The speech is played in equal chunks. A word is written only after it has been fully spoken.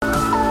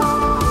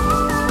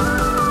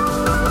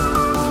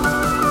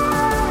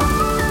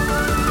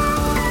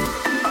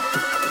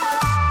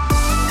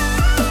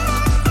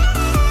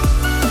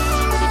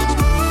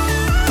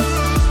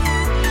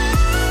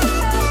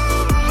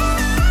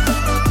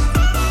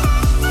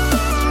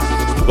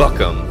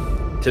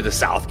Welcome to the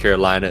South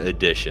Carolina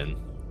edition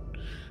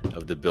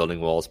of the Building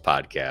Walls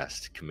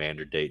podcast.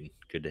 Commander Dayton,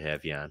 good to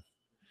have you on.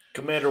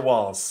 Commander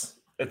Walls,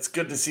 it's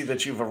good to see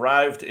that you've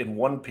arrived in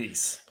one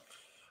piece.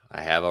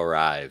 I have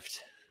arrived.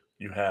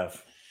 You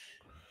have.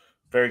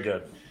 Very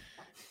good.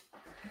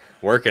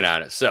 Working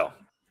on it. So,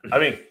 I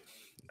mean,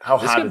 how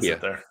hot is it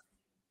there?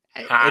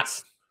 Hot.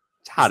 It's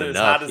hot enough.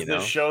 As hot as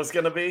this show's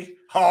going to be?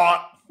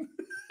 Hot.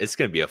 It's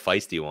going to be a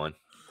feisty one.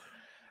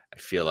 I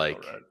feel like.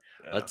 Right.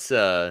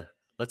 Yeah.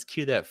 Let's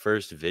cue that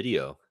first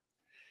video.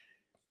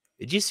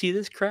 Did you see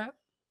this crap?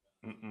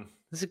 Mm-mm.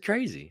 This is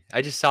crazy.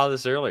 I just saw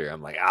this earlier.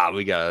 I'm like,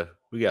 we gotta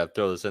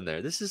throw this in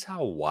there. This is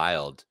how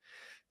wild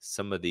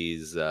some of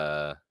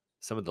the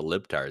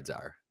libtards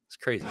are. It's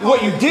crazy.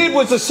 What you did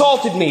was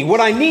assaulted me. What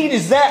I need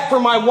is that for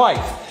my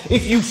wife.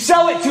 If you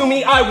sell it to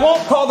me, I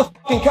won't call the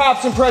fucking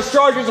cops and press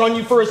charges on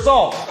you for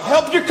assault.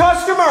 Help your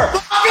customer.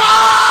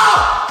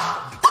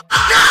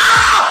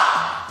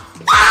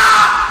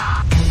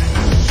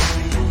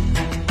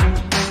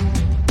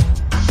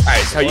 All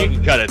right, so you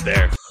can cut it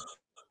there.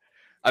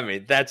 I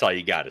mean, that's all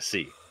you got to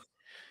see.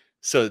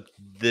 So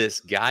this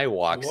guy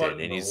walks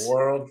in and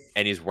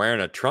he's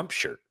wearing a Trump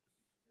shirt.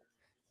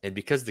 And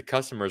because the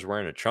customer is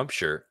wearing a Trump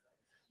shirt,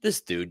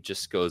 this dude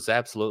just goes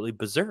absolutely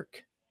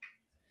berserk.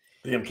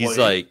 He's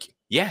like,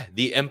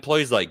 the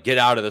employee's like, get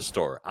out of the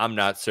store. I'm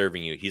not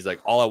serving you. He's like,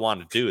 all I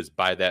want to do is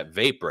buy that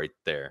vape right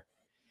there.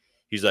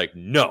 He's like,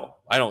 no,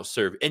 I don't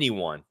serve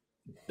anyone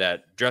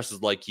that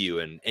dresses like you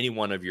and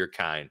anyone of your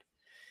kind.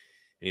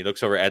 And he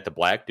looks over at the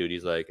black dude.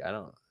 He's like,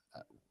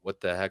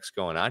 what the heck's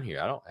going on here?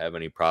 I don't have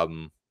any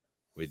problem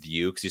with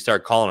you. Because he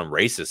started calling him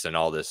racist and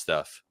all this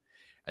stuff.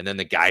 And then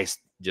the guy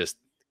just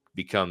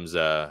becomes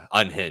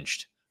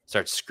unhinged,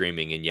 starts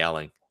screaming and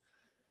yelling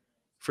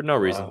for no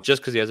reason,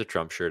 just because he has a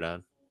Trump shirt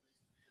on.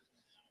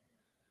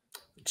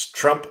 It's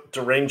Trump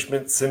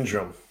derangement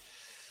syndrome.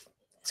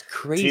 It's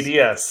crazy.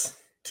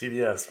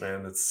 TDS,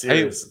 man. It's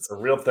serious. It's a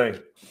real thing.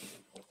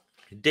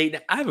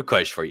 Dayton, I have a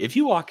question for you. If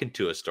you walk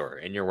into a store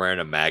and you're wearing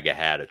a MAGA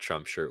hat, a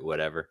Trump shirt,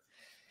 whatever,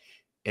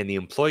 and the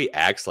employee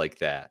acts like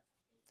that,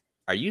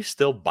 are you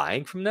still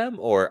buying from them,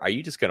 or are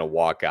you just going to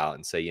walk out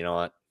and say, you know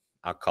what,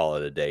 I'll call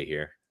it a day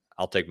here.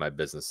 I'll take my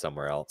business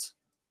somewhere else?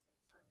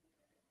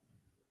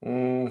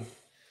 I'm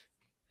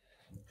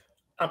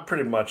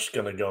pretty much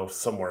going to go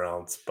somewhere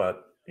else,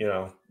 but,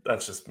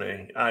 that's just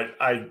me.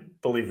 I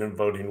believe in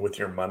voting with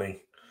your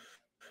money.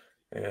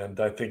 And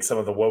I think some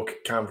of the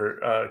woke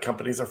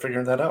companies are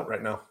figuring that out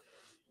right now.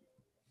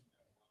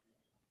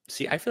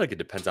 See, I feel like it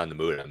depends on the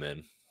mood I'm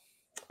in.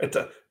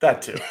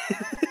 That too.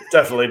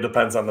 Definitely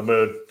depends on the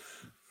mood.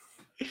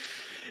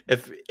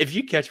 If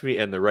you catch me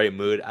in the right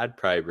mood, I'd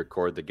probably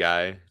record the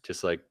guy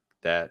just like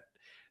that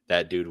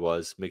dude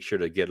was. Make sure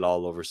to get it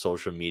all over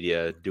social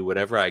media. Do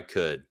whatever I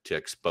could to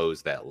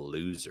expose that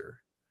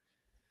loser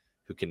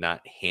who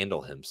cannot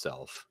handle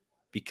himself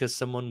because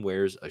someone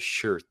wears a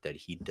shirt that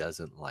he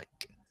doesn't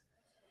like.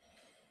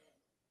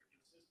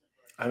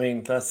 I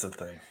mean, that's the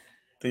thing.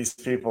 These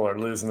people are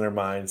losing their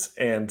minds,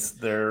 and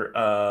they're,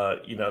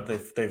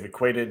 they've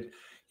equated,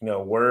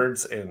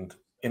 words and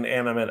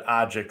inanimate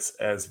objects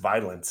as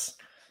violence.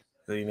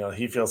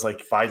 He feels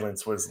like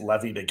violence was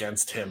levied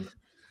against him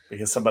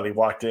because somebody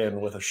walked in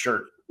with a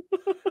shirt,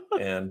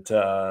 and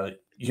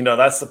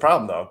that's the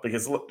problem though.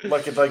 Because look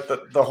at like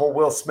the whole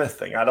Will Smith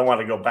thing. I don't want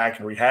to go back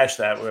and rehash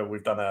that.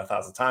 We've done that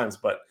 1,000 times,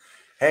 but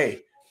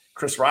hey,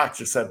 Chris Rock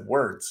just said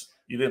words.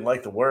 You didn't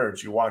like the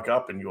words, you walk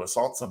up and you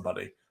assault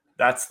somebody.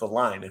 That's the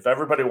line. If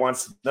everybody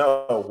wants to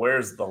know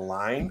where's the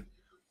line,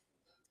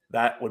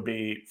 that would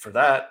be for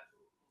that,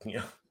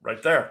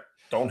 right there.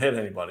 Don't hit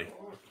anybody.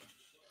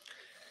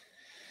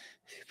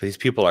 These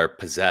people are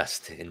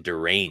possessed and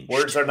deranged.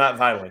 Words are not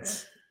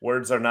violence.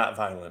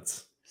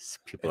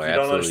 People if you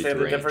don't understand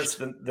deranged. The difference,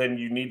 then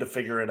you need to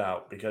figure it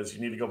out, because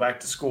you need to go back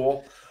to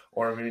school.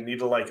 Or we need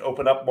to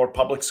open up more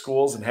public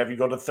schools and have you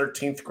go to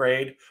 13th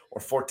grade or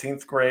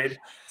 14th grade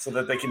so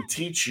that they can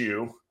teach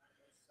you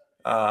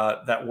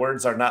that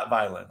words are not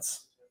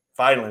violence.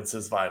 Violence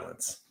is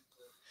violence.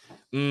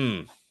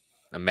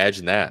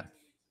 Imagine that.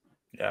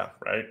 Yeah,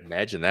 right?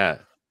 Imagine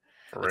that.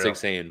 It's like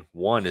saying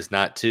one is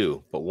not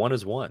two, but one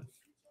is one.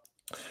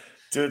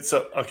 Dude,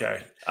 so,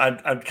 okay.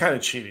 I'm kind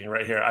of cheating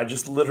right here. I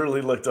just literally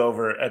looked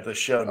over at the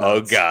show notes.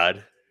 Oh,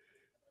 God.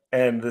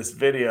 And this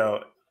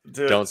video.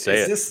 Dude, don't say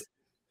it.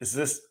 Is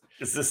this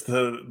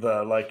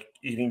the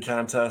eating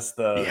contest?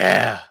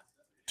 Yeah.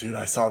 Dude,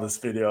 I saw this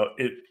video.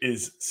 It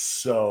is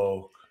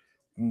so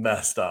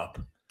messed up.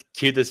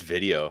 Cue this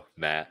video,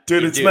 Matt.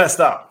 Dude, it's messed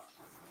up.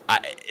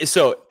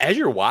 So as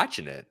you're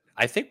watching it,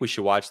 I think we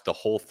should watch the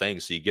whole thing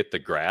so you get the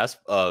grasp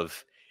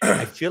of,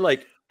 I feel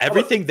like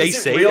everything they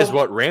say is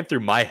what ran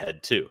through my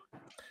head too.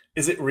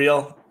 Is it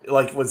real?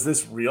 Was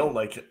this real?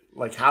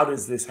 Like how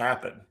does this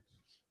happen?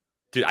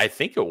 Dude, I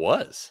think it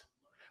was.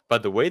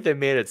 But the way they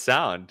made it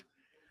sound,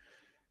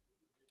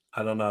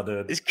 I don't know,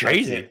 dude. It's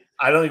crazy.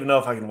 I don't even know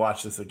if I can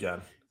watch this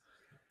again.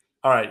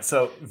 All right,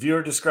 so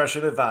viewer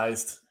discretion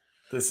advised.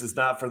 This is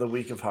not for the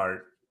weak of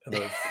heart and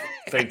the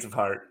faint of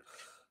heart.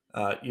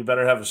 You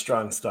better have a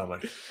strong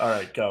stomach. All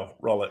right, go.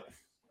 Roll it.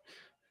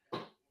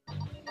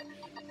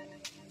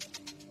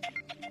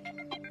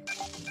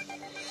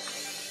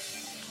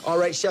 All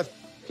right, Chef,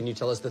 can you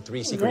tell us the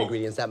 3 secret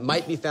ingredients that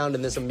might be found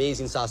in this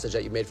amazing sausage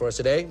that you made for us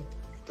today?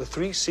 The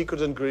 3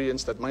 secret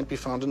ingredients that might be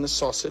found in the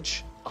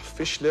sausage are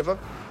fish liver,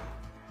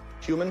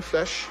 human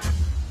flesh,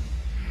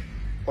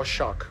 or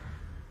shark.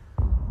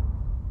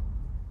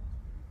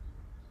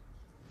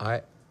 All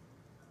right.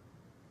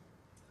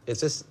 Are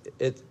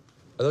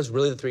those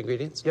really the 3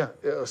 ingredients? Yeah,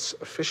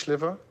 fish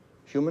liver,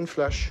 human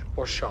flesh,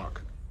 or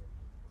shark.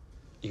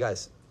 You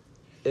guys,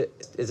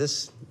 is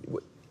this...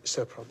 Is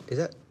that a problem? Is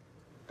that...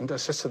 And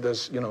as I said,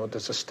 there's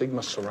a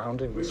stigma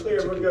surrounding this.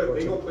 We're good.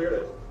 Legal cleared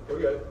it. We're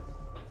good.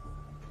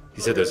 He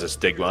said there's a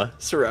stigma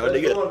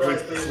surrounding it. We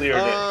cleared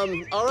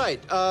it. All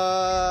right.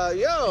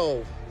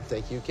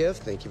 Thank you, Kiff.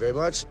 Thank you very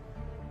much.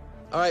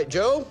 All right,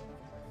 Joe.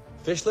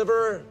 Fish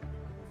liver,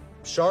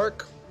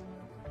 shark,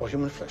 Or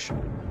human flesh.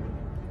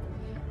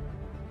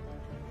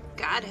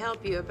 God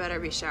help you, it better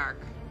be shark.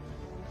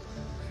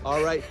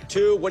 All right,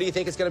 2. What do you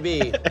think it's gonna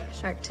be?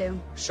 Shark too.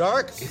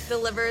 Shark? The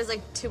liver is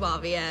like too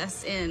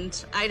obvious,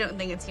 and I don't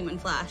think it's human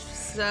flesh,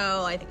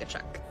 so I think it's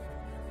shark.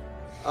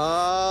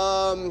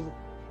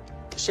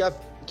 Chef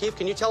Keith,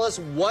 can you tell us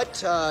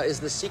what is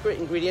the secret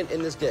ingredient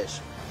in this dish?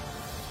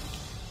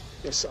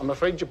 Yes, I'm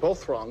afraid you're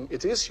both wrong.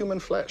 It is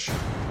human flesh.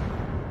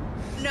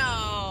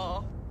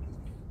 No.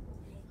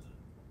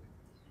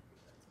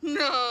 No.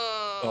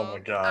 Oh my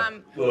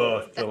God.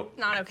 That's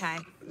not okay.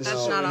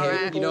 That's not all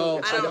right.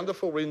 It's a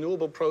wonderful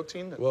renewable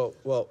protein. Well,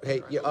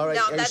 hey, all right.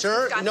 No, Are you that's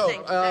sure? disgusting. No,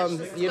 That's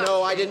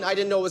disgusting. I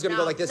didn't know it was gonna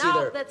go like this no,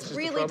 either. that's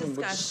really problem with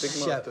the disgusting.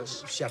 stigma of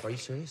this. Chef, are you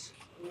serious?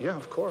 Yeah,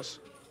 of course.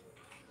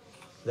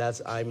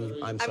 I'm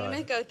I'm sorry.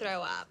 gonna go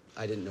throw up.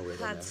 I didn't know we were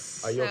going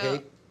That's there. Are you so-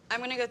 okay?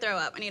 I'm gonna go throw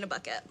up. I need a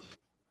bucket.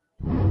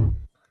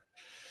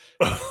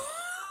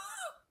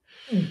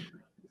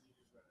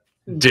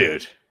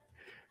 Dude,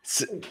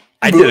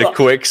 I did a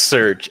quick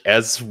search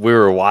as we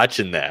were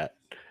watching that.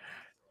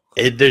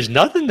 There's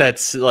nothing that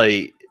says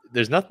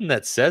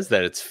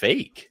that it's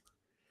fake.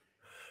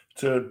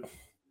 Dude,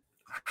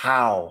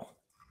 how?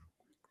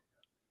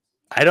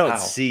 I don't How?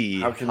 see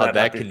How how can that,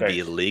 that not be can be fake?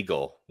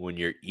 illegal when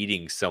you're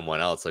eating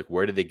someone else. Like,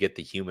 where did they get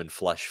the human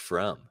flesh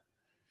from?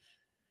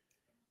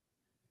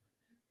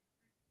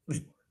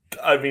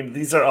 I mean,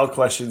 these are all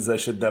questions that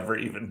should never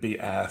even be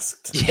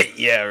asked.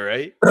 Yeah,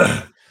 right?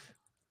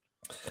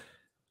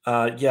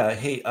 Yeah.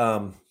 Hey,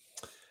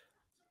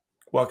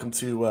 welcome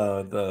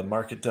to the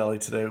Market Deli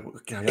today.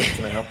 Can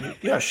I help you?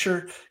 Yeah,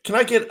 sure. Can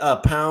I get a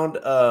pound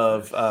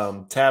of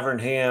tavern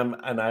ham?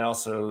 And I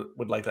also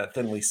would like that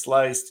thinly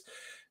sliced.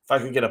 If I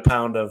could get a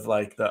pound of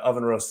like the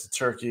oven roasted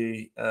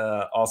turkey,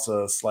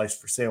 also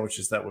sliced for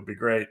sandwiches, that would be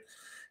great.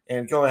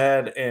 And go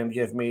ahead and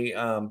give me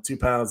 2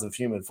 pounds of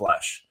human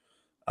flesh.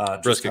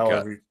 Brisket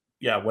cut.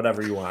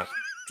 Whatever you want.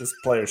 Just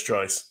player's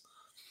choice.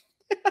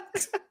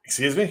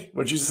 Excuse me?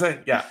 What'd you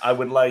say? Yeah, I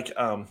would like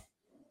I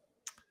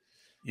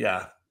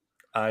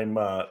mean,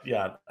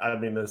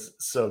 this is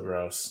so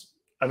gross.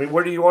 I mean,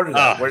 where do you order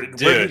that? Where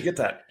do you get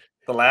that?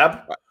 The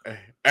lab? All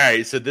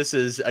right, so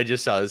I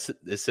just saw this.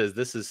 It says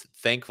this is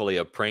thankfully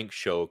a prank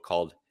show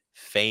called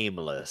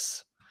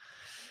Fameless.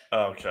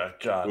 Okay,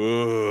 God.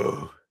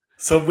 Ooh.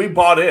 So we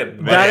bought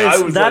in.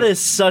 That is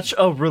such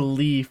a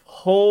relief.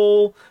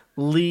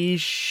 Holy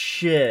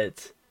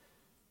shit.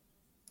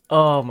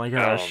 Oh my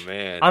gosh. Oh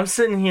man. I'm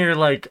sitting here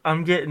like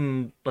I'm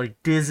getting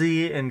like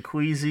dizzy and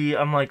queasy.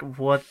 I'm like,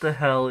 what the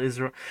hell is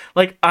wrong?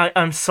 Like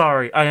I'm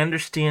sorry. I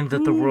understand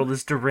that the world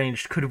is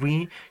deranged. Could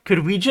we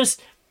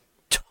just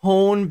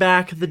tone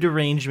back the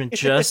derangement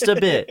just a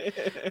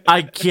bit?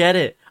 I get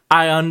it.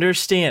 I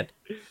understand.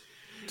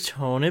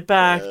 Tone it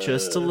back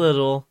just a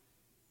little.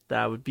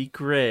 That would be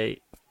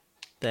great.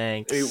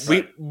 Thanks.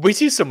 We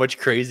see so much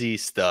crazy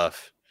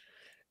stuff.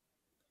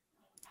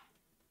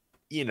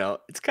 You know,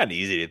 it's kind of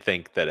easy to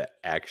think that it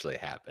actually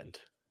happened.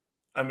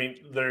 I mean,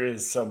 there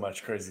is so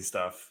much crazy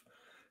stuff.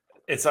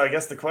 So I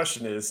guess the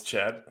question is,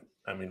 Chad,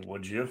 I mean,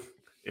 would you,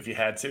 if you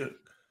had to?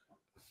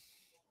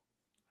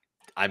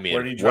 I mean,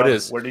 where do you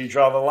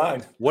draw the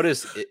line? What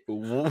does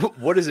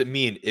it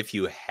mean if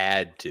you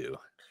had to?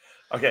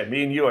 Okay,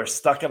 me and you are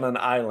stuck on an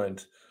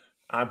island.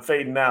 I'm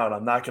fading out.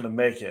 I'm not going to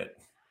make it,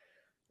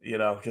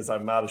 because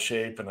I'm out of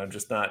shape and I'm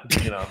just not,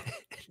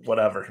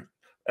 whatever.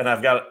 And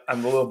I'm a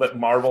little bit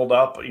marbled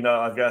up.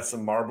 I've got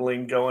some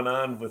marbling going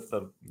on with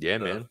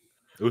man.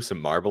 Ooh, some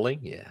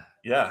marbling. Yeah.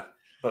 Yeah.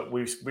 But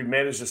we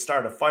managed to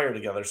start a fire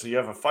together. So you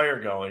have a fire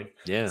going.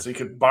 Yeah. So you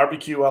could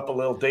barbecue up a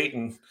little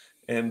Dayton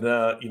and,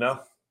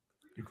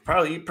 you could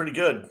probably eat pretty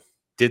good.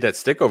 Dude, that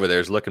stick over there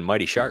is looking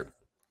mighty sharp.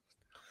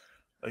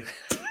 Like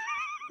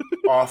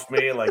off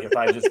me. Like if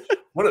I just,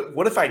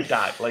 what if I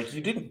died? Like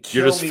you didn't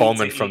kill me. You're just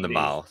foaming from the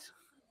mouth.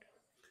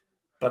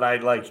 But I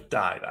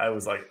died. I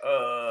was like,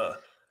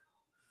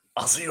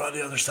 I'll see you on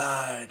the other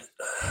side.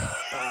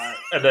 Bye.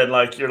 And then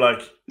you're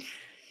like,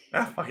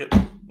 fuck it.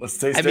 Let's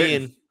taste it. I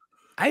mean,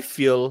 I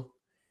feel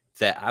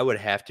that I would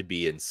have to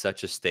be in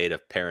such a state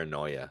of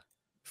paranoia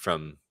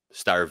from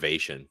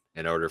starvation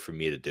in order for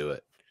me to do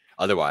it.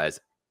 Otherwise,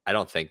 I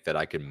don't think that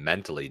I could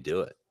mentally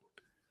do it.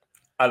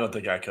 I don't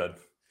think I could.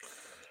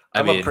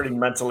 I'm a pretty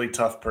mentally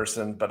tough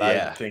person, but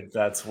I think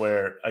that's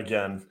where,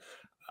 again,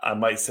 I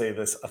might say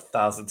this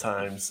 1,000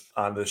 times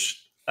on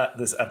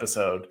this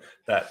episode,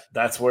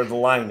 that's where the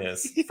line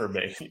is for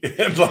me.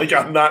 And like,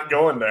 I'm not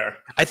going there.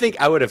 I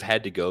think I would have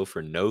had to go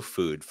for no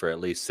food for at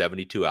least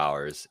 72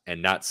 hours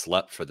and not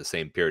slept for the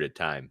same period of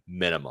time,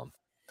 minimum.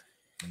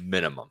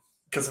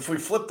 Because if we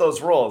flip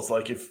those roles,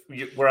 like if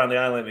we're on the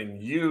island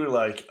and you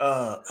like,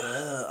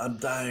 I'm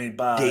dying,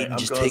 bye. Dayton,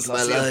 just take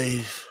my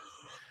life.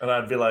 And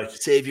I'd be like,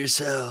 save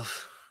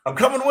yourself. I'm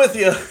coming with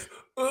you.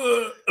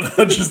 And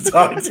I'd just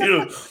talk to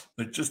you.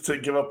 Like, just to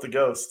give up the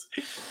ghost.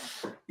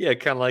 Yeah,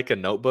 kind of like a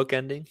Notebook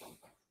ending.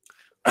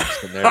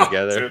 Sitting there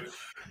together. Dude,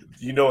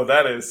 you know what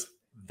that is?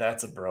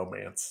 That's a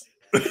bromance.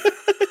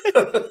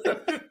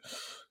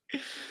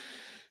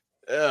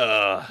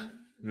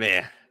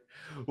 Man.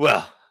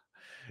 Well,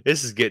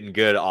 this is getting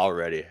good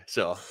already.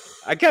 So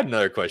I got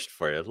another question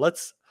for you.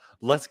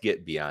 Let's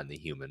get beyond the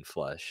human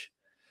flesh.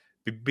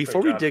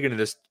 Before we dig into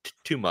this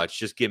too much,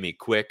 just give me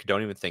quick,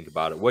 don't even think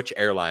about it. Which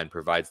airline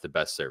provides the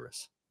best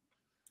service?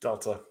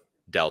 Delta.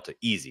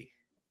 Easy.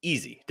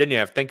 Didn't even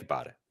have to think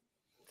about it.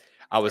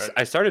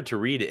 I started to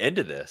read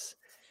into this.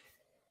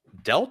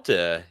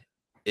 Delta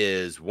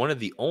is one of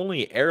the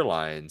only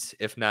airlines,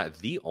 if not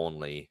the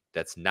only,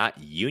 that's not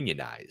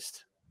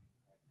unionized.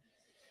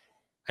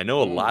 I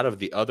know a lot of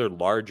the other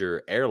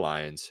larger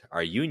airlines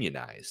are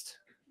unionized.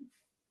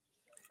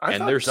 I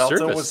thought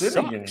Delta was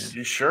in a union.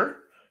 You sure?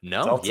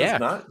 No, Delta's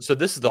not? So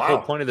this is the whole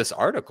point of this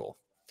article,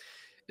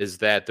 is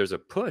that there's a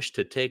push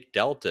to take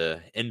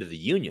Delta into the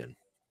union.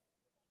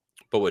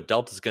 But what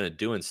Delta's going to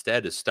do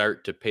instead is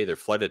start to pay their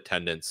flight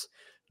attendants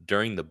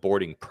during the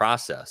boarding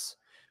process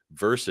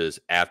versus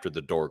after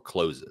the door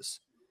closes.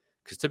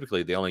 Because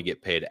typically they only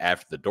get paid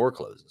after the door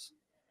closes.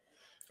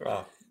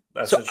 Oh,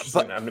 that's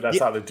interesting. That's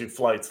how they do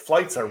flights.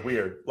 Flights are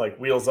weird, like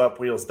wheels up,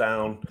 wheels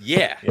down.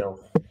 Yeah.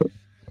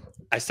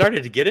 I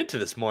started to get into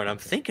this more, and I'm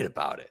thinking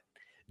about it.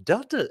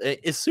 Delta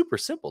is super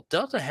simple.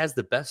 Delta has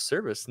the best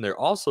service, and they're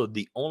also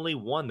the only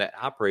one that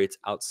operates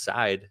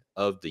outside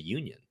of the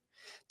union.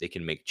 They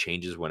can make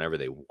changes whenever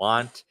they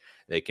want.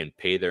 They can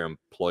pay their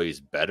employees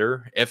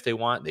better if they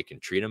want. They can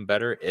treat them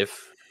better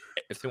if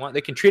they want.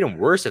 They can treat them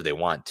worse if they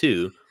want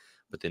to,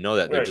 but they know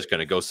that they're just going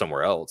to go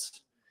somewhere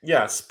else.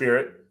 Yeah,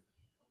 Spirit.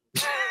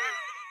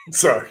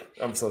 Sorry,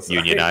 I'm so sorry.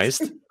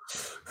 Unionized.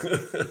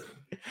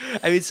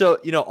 So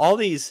all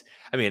these.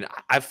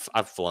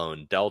 I've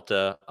flown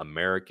Delta,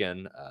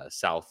 American,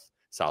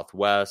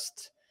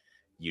 Southwest,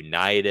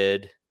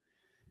 United.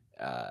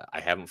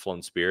 I haven't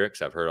flown Spirit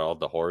because I've heard all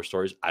the horror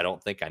stories. I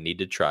don't think I need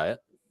to try it.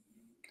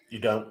 You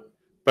don't?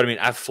 But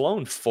I've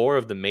flown 4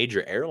 of the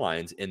major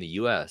airlines in the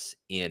U.S.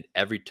 and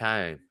every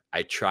time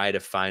I try to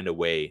find a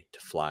way to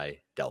fly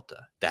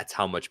Delta. That's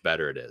how much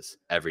better it is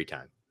every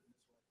time.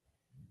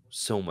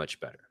 So much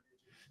better.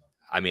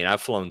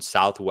 I've flown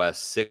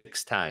Southwest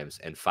 6 times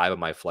and 5 of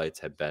my flights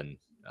have been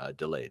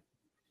delayed.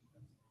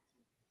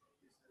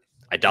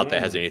 I doubt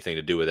that has anything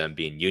to do with them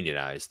being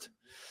unionized.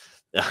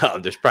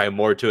 There's probably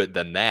more to it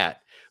than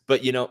that.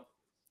 But,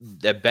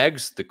 that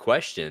begs the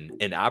question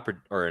in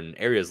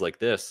areas like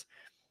this,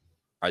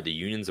 are the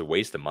unions a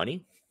waste of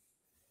money?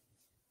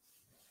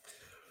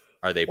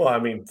 Are they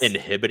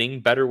inhibiting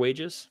better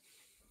wages?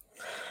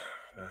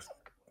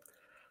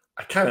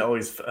 I kind of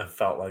always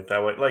felt like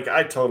that way. Like,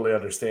 I totally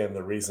understand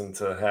the reason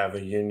to have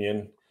a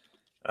union,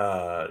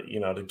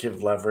 to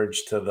give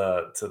leverage to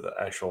the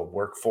actual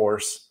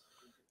workforce,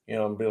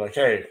 and be like,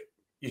 hey,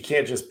 you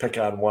can't just pick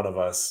on one of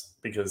us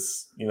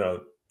because,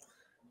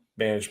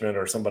 management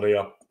or somebody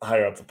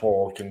higher up the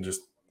pole can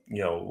just,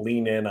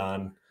 lean in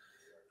on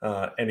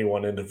any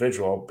one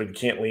individual, but you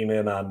can't lean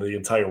in on the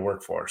entire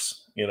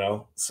workforce,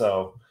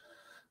 so.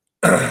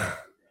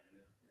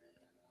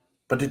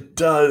 But it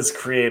does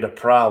create a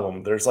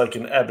problem. There's like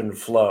an ebb and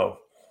flow.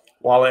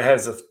 While it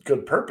has a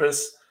good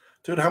purpose,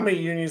 dude, how many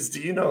unions do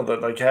you know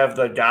that like have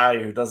the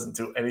guy who doesn't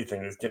do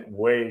anything who's getting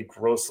way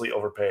grossly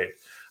overpaid?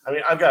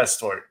 I've got a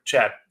story.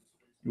 Chad,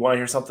 you want to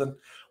hear something?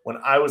 When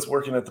I was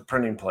working at the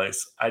printing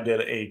place, I did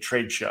a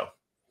trade show.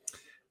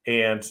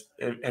 And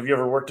have you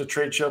ever worked a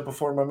trade show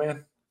before, my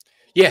man?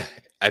 Yeah.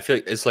 I feel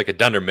like it's like a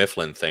Dunder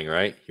Mifflin thing,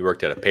 right? You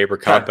worked at a paper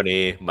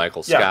company,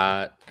 Michael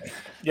Scott.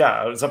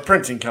 Yeah, it was a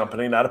printing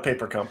company, not a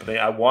paper company.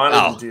 I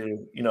wanted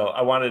to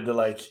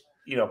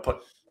do, put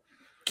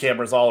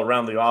cameras all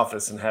around the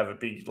office and have it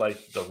be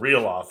like the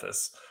real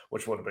office,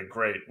 which would have been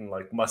great and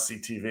like must-see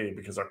TV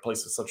because our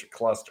place is such a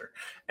cluster.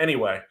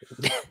 Anyway,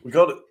 we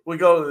go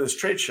to this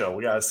trade show.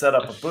 We got to set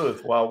up a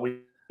booth while we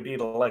need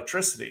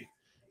electricity.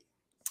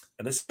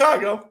 And in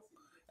Chicago,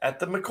 at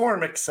the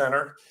McCormick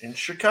Center in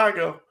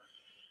Chicago,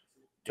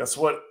 guess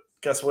what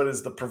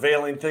is the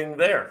prevailing thing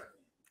there?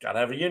 Got to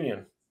have a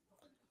union.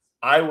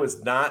 I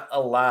was not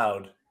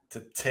allowed to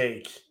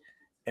take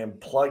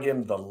and plug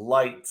in the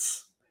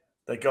lights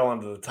that go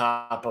onto the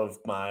top of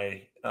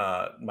my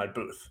my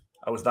booth.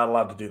 I was not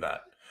allowed to do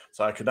that.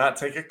 So I could not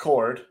take a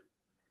cord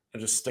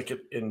and just stick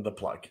it in the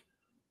plug.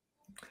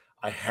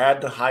 I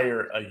had to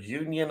hire a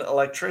union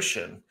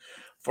electrician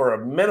for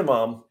a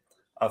minimum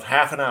of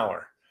half an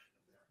hour.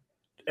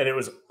 And it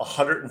was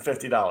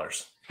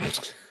 $150.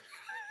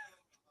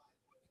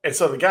 And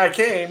so the guy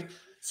came,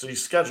 so you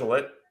schedule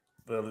it.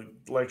 The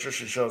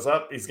electrician shows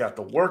up. He's got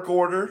the work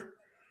order.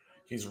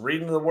 He's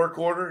reading the work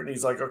order, and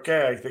he's like,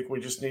 okay, I think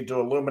we just need to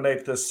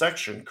illuminate this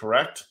section,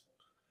 correct?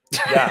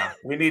 Yeah,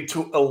 we need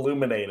to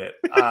illuminate it.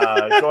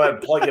 Go ahead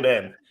and plug it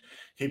in.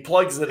 He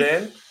plugs it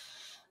in.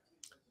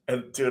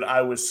 And, dude,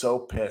 I was so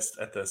pissed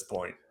at this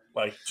point.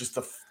 Like, just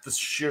the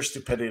sheer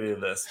stupidity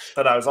of this.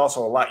 But I was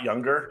also a lot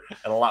younger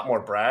and a lot more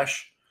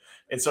brash.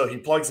 And so he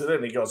plugs it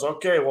in. He goes,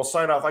 okay, we'll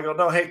sign off. I go,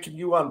 no, hey, can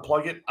you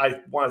unplug it?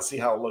 I want to see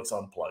how it looks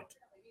unplugged.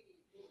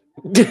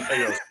 He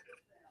goes,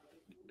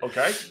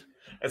 okay.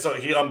 And so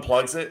he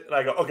unplugs it. And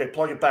I go, okay,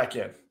 plug it back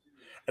in.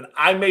 And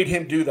I made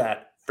him do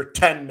that for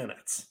 10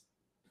 minutes.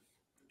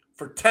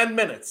 For 10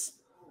 minutes.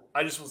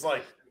 I just was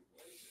like,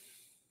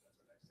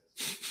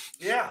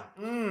 yeah,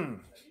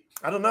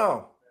 I don't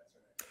know.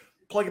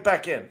 Plug it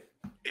back in.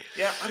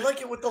 Yeah, I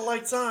like it with the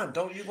lights on.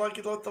 Don't you like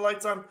it with the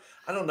lights on?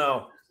 I don't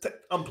know.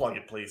 Unplug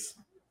it, please.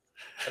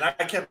 And I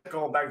kept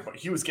going back and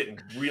forth. He was getting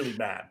really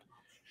mad.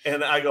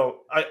 And I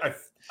go, I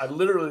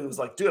literally was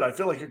like, dude, I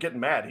feel like you're getting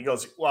mad. He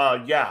goes,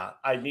 well, yeah,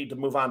 I need to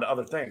move on to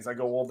other things. I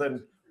go, well,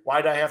 then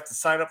why'd I have to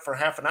sign up for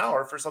half an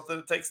hour for something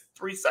that takes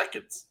 3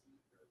 seconds?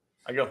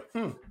 I go,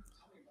 I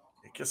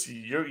guess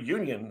you're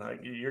union.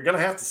 You're going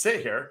to have to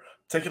sit here.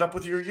 Take it up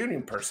with your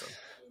union person.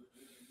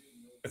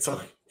 And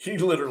so he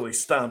literally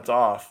stomped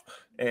off.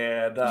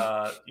 And,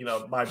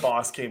 my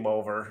boss came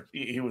over.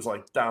 He was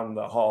like down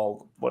the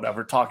hall,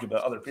 whatever, talking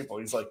to other people.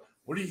 He's like,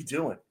 what are you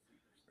doing?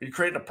 Are you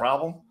creating a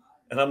problem?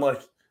 And I'm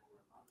like,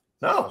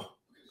 no,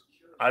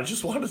 I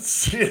just wanted to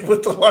see it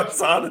with the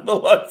lights on and the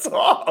lights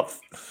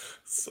off.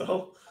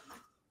 So,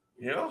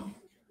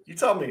 you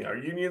tell me, are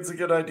unions a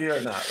good idea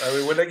or not? I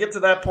mean, when I get to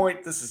that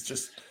point, this is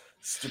just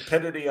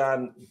stupidity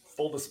on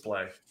full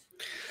display.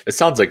 It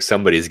sounds like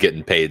somebody's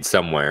getting paid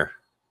somewhere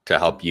to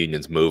help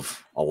unions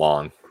move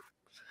along.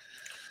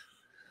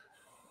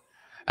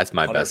 That's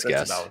my best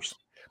guess.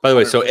 By the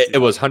way, so it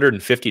was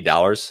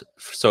 $150.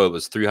 So it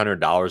was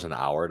 $300 an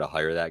hour to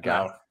hire that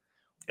guy. Wow.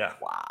 Yeah.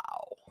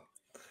 Wow.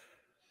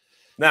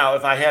 Now,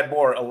 if I had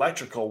more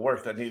electrical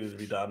work that needed to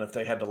be done, if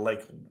they had to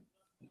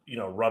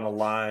run a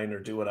line or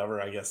do whatever,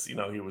 I guess, he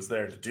was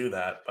there to do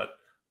that, but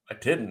I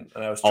didn't.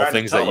 And I was all trying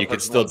things to tell that you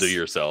could still do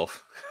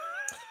yourself.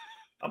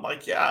 I'm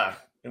like, yeah.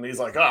 And he's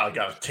like, I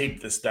got to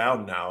tape this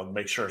down now and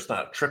make sure it's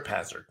not a trip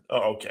hazard.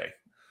 Oh, okay.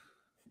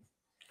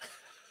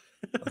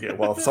 Okay,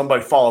 well, if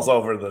somebody falls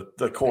over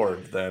the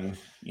cord, then,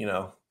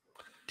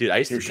 Dude, I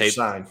used to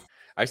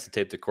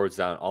tape the cords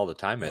down all the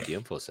time at the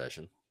info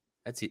session.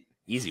 That's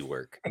easy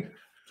work.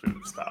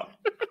 Stop.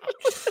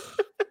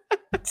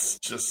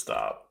 Just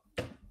stop.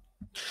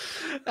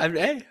 I'm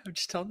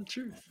just telling the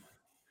truth.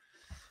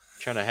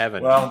 Trying to have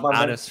an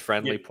honest,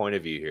 friendly point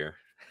of view here.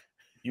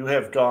 You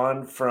have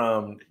gone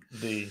from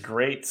the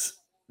great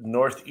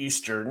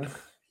northeastern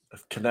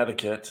of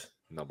Connecticut.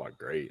 Not about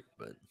great,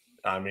 but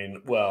I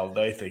mean, well,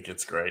 they think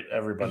it's great.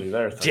 Everybody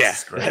there thinks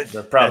it's great.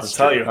 They're proud to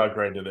tell you how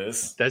great it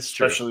is. That's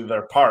true. Especially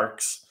their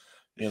parks.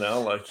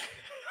 Like,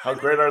 how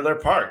great are their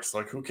parks?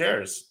 Like, who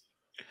cares?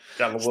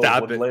 Got a little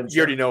Stop it. You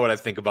already know what I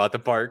think about the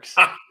parks.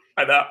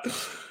 I know.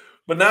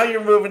 But now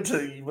you move to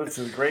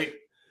the great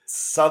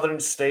southern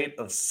state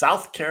of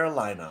South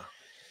Carolina.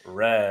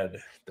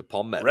 Red. The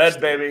Palmetto Red,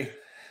 State. baby.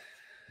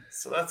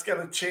 So that's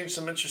going to change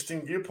some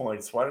interesting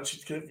viewpoints. Why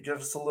don't you give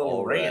us a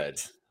little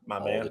rant, my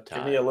man?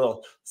 Give me a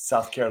little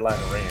South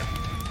Carolina rant.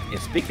 Yeah,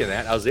 speaking of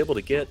that, I was able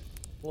to get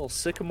a little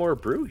Sycamore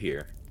brew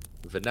here.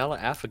 Vanilla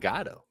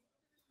affogato.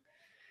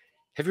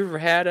 Have you ever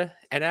had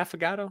an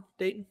affogato,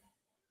 Dayton?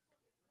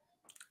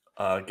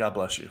 God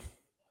bless you.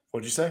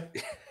 What'd you say?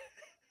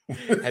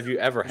 Have you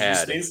ever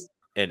had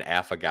an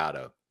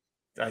affogato?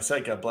 I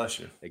said God bless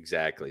you.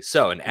 Exactly.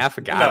 So an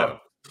affogato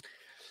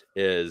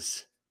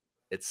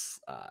it's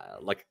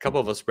like a cup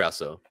of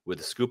espresso with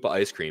a scoop of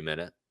ice cream in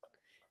it,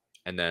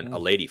 and then a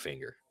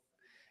ladyfinger.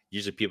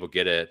 Usually people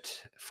get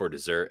it for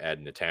dessert at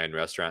an Italian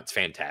restaurant. It's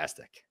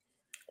fantastic.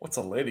 What's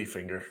a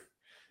ladyfinger?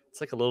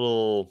 It's like a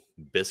little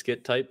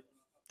biscuit type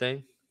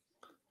thing.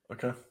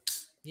 Okay.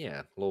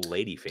 Yeah, a little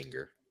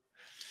ladyfinger.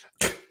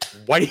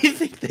 Why do you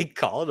think they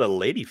call it a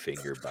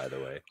ladyfinger, by the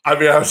way? I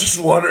mean, I was just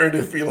wondering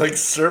if he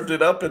served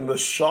it up in the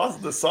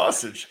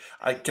sausage.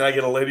 Can I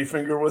get a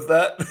ladyfinger with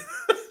that?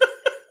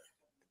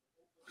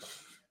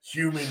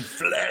 Human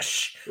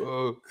flesh.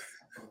 Whoa.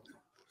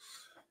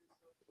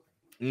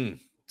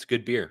 It's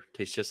good beer.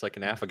 Tastes just like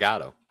an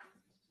affogato.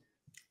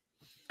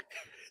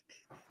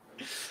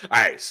 All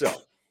right, so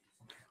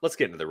let's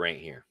get into the rant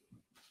here.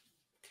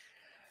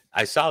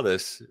 I saw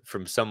this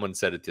from someone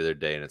said it the other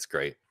day, and it's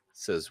great. It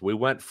says, we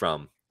went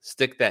from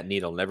stick that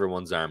needle in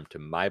everyone's arm to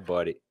my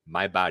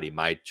body,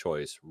 my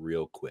choice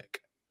real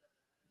quick.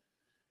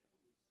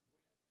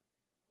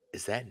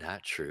 Is that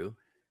not true?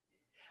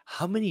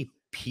 How many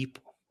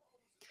people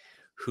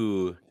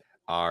who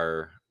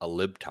are a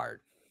libtard,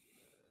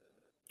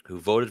 who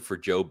voted for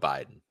Joe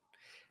Biden,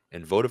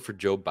 and voted for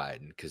Joe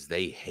Biden because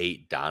they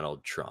hate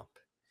Donald Trump.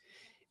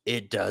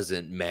 It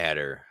doesn't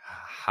matter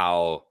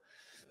how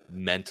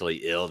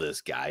mentally ill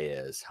this guy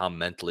is, how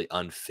mentally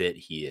unfit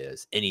he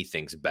is.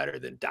 Anything's better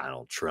than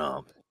Donald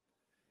Trump.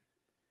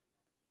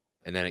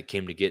 And then it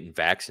came to getting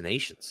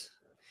vaccinations.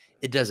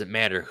 It doesn't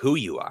matter who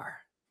you are.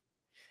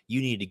 You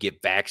need to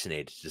get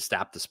vaccinated to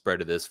stop the spread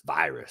of this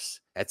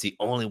virus. That's the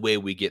only way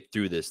we get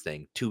through this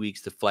thing. 2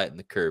 weeks to flatten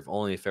the curve,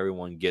 only if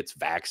everyone gets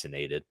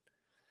vaccinated.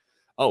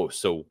 Oh,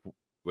 so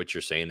what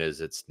you're saying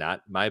is it's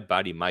not my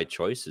body, my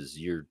choices.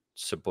 You're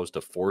supposed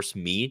to force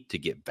me to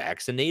get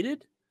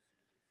vaccinated?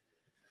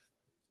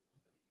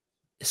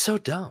 It's so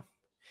dumb.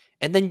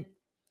 And then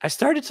I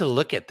started to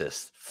look at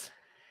this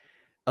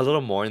a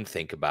little more and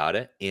think about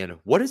it. And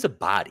what is a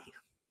body?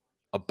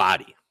 A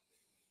body.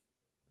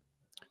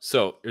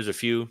 So there's a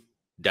few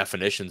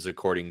definitions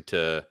according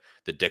to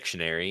the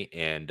dictionary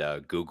and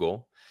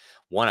Google.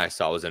 One I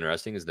saw was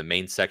interesting is the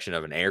main section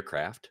of an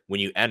aircraft.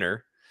 When you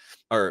enter,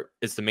 or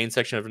it's the main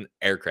section of an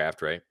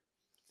aircraft, right?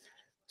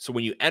 So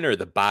when you enter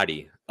the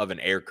body of an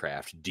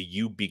aircraft, do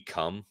you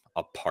become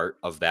a part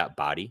of that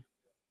body?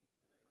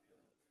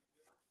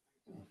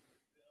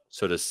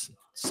 So does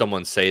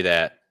someone say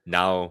that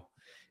now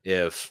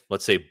if,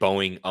 let's say,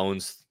 Boeing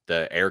owns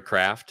the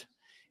aircraft,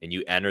 and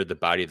you enter the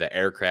body of the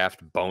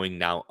aircraft, Boeing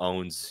now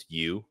owns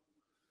you?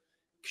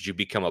 Could you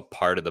become a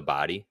part of the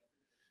body?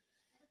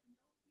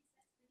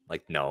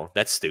 Like, no,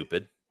 that's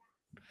stupid.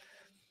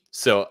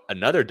 So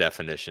another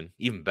definition,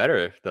 even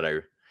better, that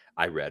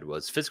I read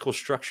was physical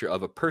structure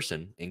of a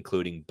person,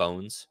 including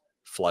bones,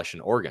 flesh,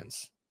 and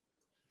organs.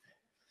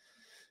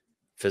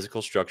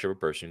 Physical structure of a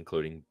person,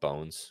 including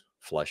bones,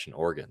 flesh, and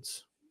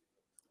organs.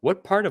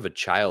 What part of a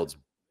child's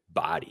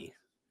body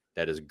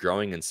that is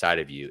growing inside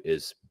of you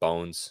is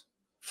bones,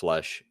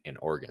 flesh, and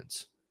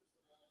organs?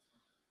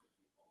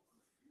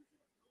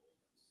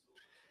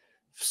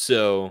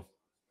 So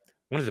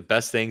one of the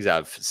best things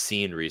I've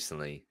seen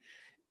recently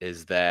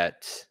is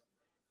that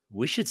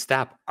we should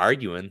stop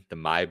arguing the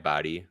my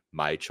body,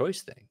 my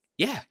choice thing.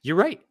 Yeah, you're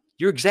right.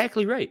 You're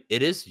exactly right.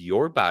 It is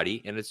your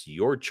body and it's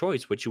your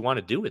choice what you want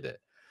to do with it.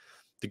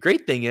 The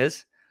great thing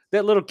is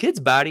that little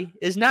kid's body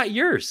is not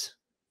yours.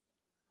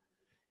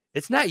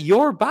 It's not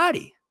your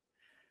body.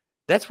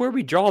 That's where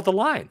we draw the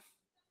line.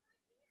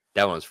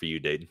 That one's for you,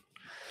 Dayton.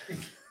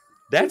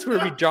 That's where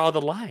we draw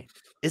the line.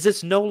 Is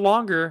it's no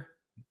longer,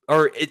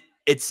 or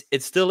it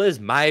still is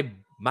my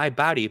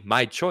body,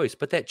 my choice,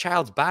 but that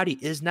child's body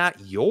is not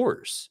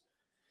yours.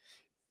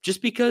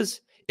 Just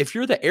because if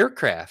you're the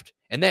aircraft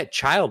and that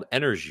child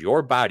enters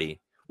your body,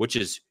 which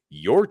is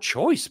your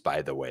choice,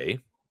 by the way,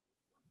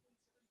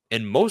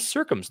 in most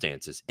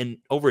circumstances, in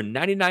over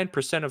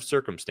 99% of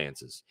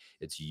circumstances,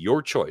 it's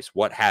your choice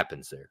what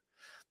happens there.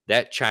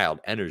 That child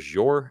enters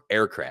your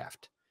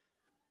aircraft.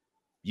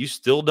 You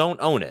still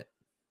don't own it.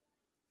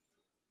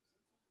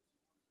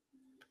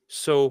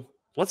 So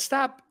let's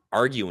stop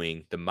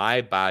arguing the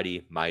my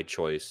body, my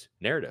choice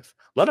narrative.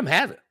 Let them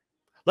have it.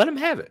 Let them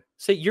have it.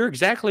 Say, you're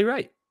exactly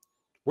right.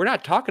 We're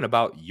not talking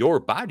about your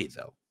body,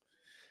 though.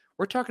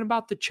 We're talking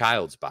about the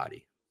child's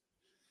body.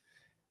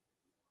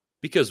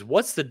 Because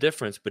what's the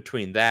difference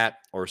between that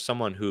or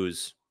someone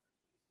who's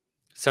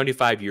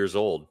 75 years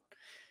old,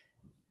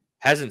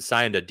 hasn't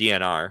signed a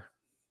DNR,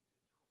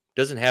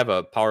 doesn't have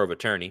a power of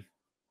attorney,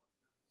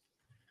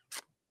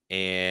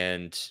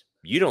 and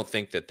you don't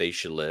think that they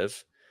should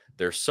live?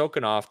 They're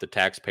soaking off the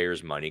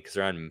taxpayers' money because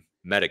they're on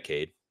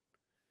Medicaid.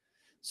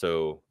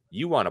 So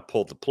you want to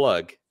pull the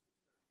plug,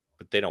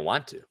 but they don't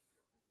want to.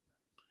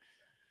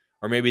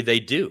 Or maybe they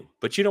do,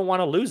 but you don't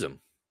want to lose them.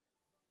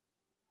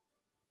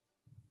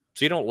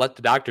 So you don't let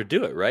the doctor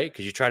do it, right?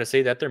 Because you try to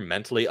say that they're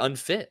mentally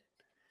unfit.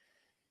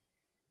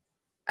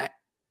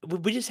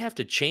 We just have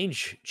to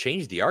change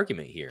the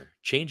argument here.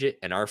 Change it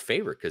in our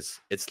favor, because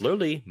it's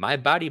literally my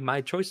body,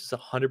 my choice is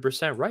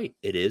 100% right.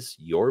 It is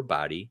your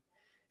body,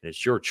 and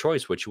it's your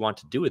choice what you want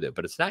to do with it.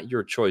 But it's not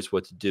your choice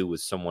what to do with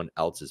someone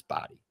else's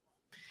body.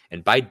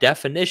 And by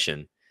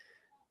definition,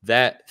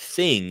 that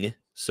thing,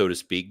 so to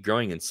speak,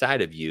 growing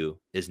inside of you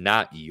is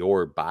not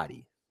your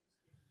body.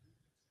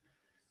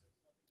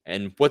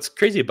 And what's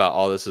crazy about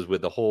all this is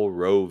with the whole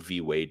Roe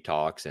v. Wade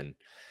talks and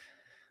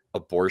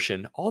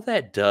abortion, all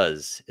that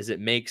does is it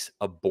makes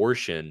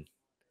abortion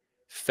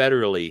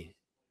federally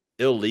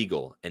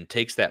illegal and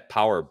takes that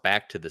power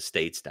back to the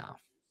states now.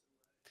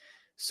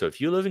 So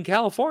if you live in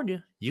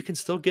California, you can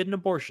still get an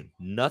abortion.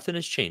 Nothing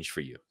has changed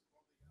for you.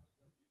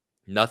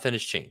 Nothing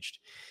has changed.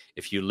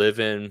 If you live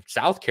in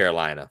South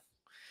Carolina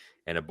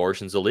and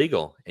abortion's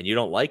illegal and you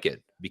don't like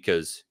it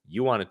because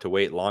you wanted to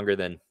wait longer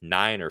than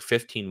 9 or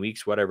 15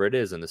 weeks, whatever it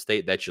is in the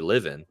state that you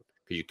live in,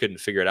 because you couldn't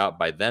figure it out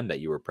by then that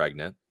you were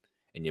pregnant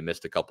and you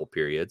missed a couple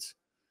periods,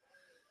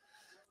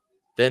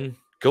 then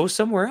go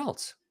somewhere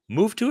else.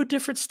 Move to a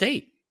different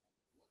state.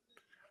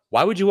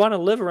 Why would you want to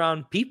live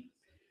around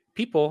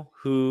people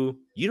who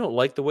you don't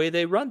like the way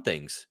they run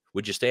things?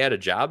 Would you stay at a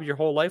job your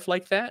whole life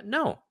like that?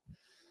 No.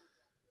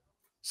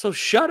 So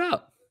shut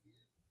up.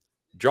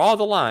 Draw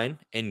the line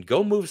and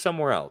go move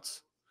somewhere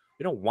else.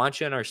 We don't want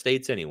you in our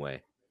states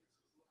anyway.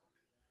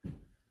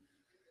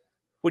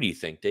 What do you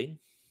think, Dayton?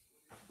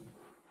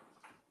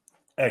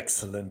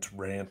 Excellent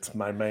rant,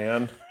 my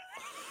man.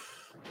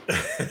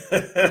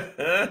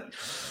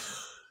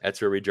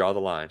 That's where we draw the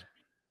line.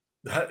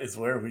 That is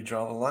where we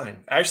draw the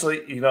line.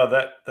 Actually,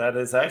 that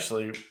is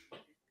actually.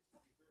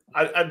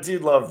 I do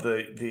love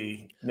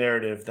the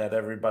narrative that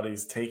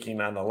everybody's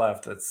taking on the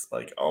left. It's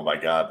like, oh my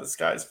God, the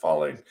sky's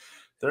falling.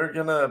 They're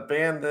gonna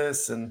ban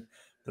this and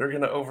they're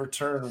gonna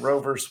overturn Roe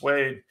versus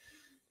Wade.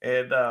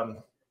 And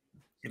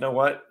you know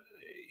what?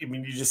 I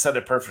mean, you just said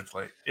it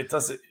perfectly. It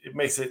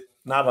makes it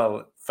not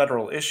a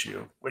federal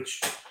issue,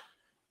 which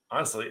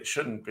honestly it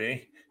shouldn't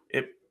be.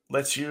 It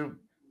lets you,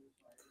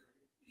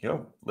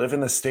 live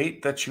in a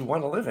state that you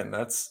want to live in.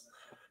 That's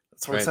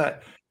where it's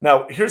at.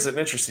 Now, here's an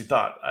interesting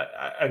thought.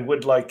 I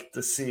would like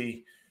to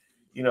see,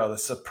 the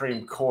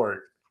Supreme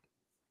Court,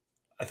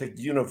 I think,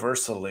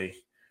 universally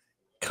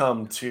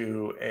come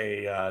to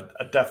a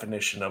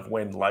definition of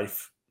when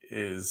life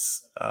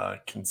is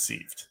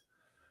conceived,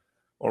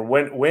 or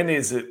when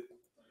is it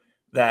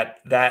that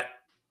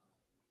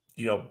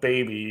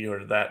baby,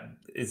 or that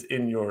is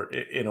in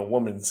a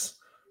woman's,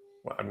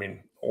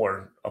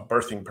 or a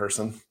birthing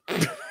person.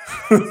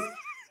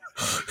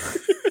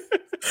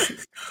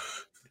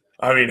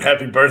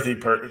 Happy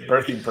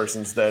birthing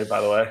person's day, by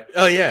the way.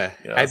 Oh yeah,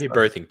 happy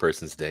birthing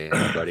person's day,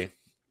 everybody.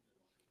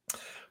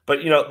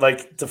 But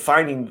like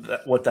defining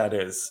what that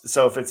is.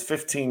 So if it's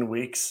 15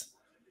 weeks,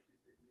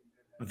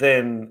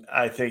 then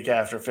I think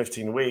after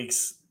 15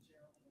 weeks,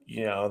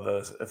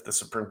 if the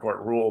Supreme Court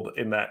ruled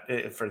in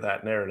that for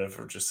that narrative,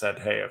 or just said,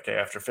 hey, okay,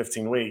 after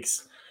 15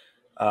 weeks,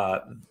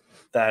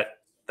 that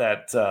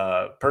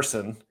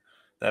person,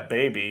 that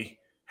baby,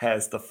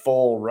 has the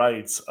full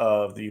rights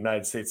of the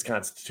United States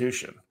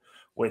Constitution,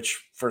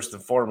 which first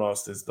and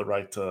foremost is the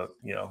right to,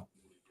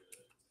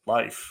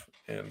 life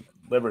and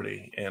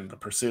liberty and the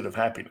pursuit of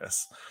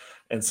happiness.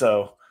 And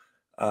so,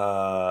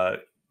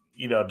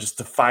 just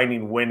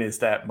defining when is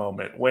that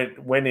moment,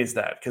 when is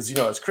that? Because,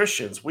 as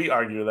Christians, we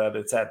argue that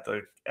it's at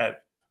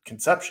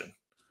conception,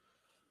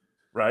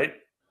 right?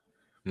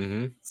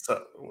 Mm-hmm.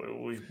 So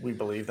we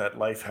believe that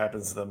life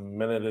happens the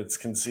minute it's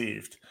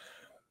conceived.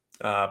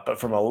 But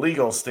from a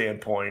legal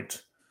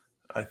standpoint,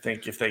 I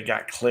think if they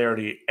got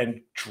clarity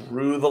and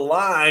drew the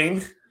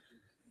line,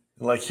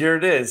 like, here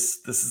it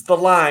is, this is the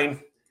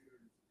line.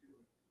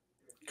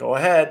 Go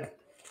ahead.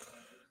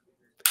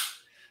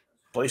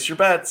 Place your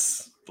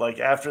bets. Like,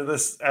 after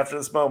this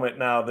moment,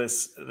 now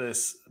this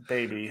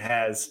baby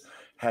has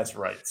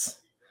rights.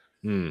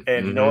 And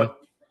you know what?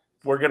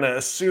 We're going to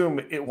assume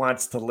it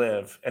wants to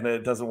live and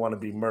it doesn't want to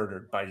be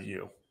murdered by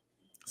you.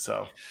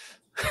 So...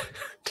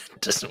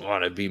 doesn't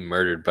want to be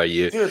murdered by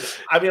you. Dude,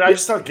 I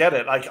just don't get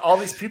it. Like, all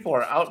these people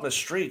are out in the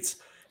streets.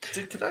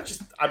 Dude, can I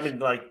just,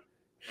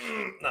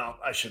 no,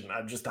 I shouldn't.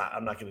 I'm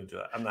not going to do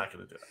that. I'm not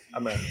going to do it.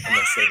 I'm going to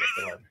save it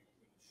for later.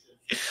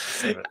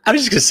 Save it. I'm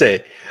just going to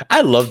say,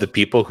 I love the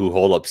people who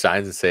hold up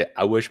signs and say,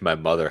 I wish my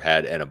mother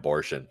had an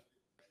abortion.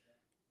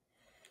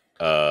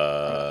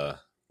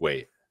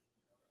 Wait.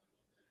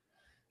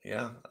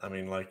 Yeah.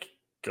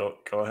 Go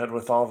ahead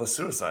with all the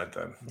suicide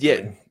then.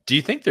 Yeah. Do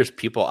you think there's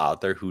people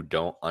out there who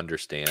don't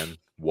understand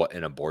what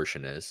an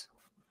abortion is?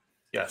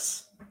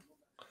 Yes.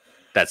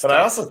 But tough. I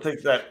also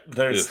think that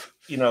there's,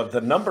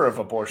 the number of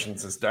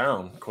abortions is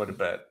down quite a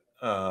bit,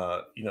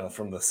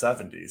 from the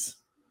 70s.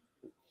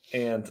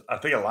 And I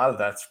think a lot of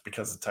that's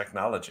because of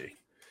technology.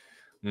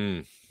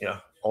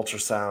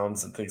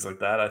 Ultrasounds and things like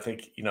that. I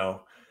think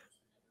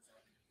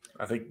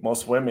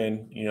most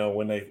women,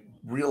 when they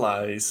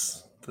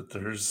realize that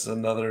there's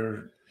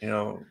another,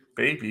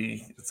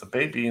 baby, it's a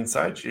baby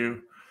inside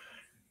you,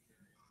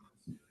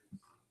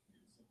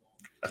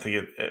 I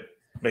think it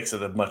makes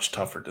it a much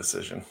tougher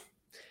decision.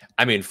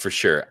 For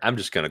sure. I'm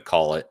just going to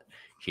call it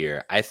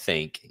here. I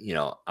think,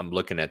 I'm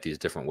looking at these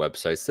different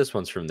websites. This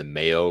one's from the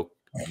Mayo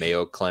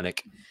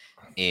Clinic.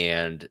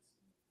 And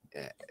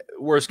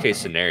worst case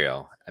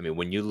scenario,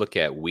 when you look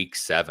at week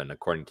 7,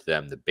 according to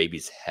them, the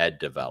baby's head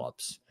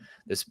develops.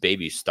 This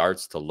baby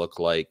starts to look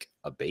like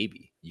a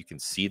baby. You can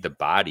see the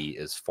body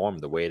is formed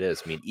the way it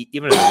is.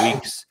 Even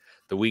in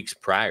the weeks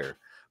prior.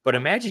 But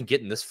imagine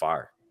getting this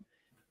far.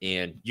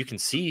 And you can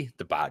see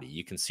the body,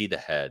 you can see the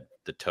head,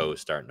 the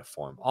toes starting to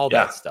form, all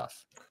that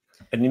stuff.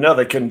 And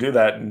they couldn't do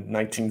that in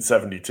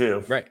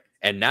 1972. Right.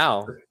 And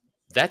now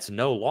that's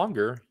no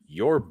longer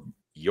your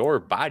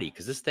body,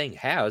 because this thing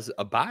has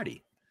a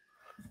body.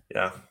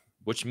 Yeah.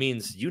 Which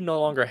means you no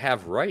longer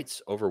have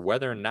rights over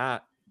whether or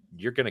not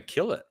you're going to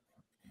kill it.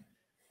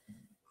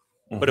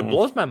 Mm-hmm. But it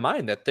blows my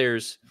mind that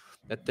there's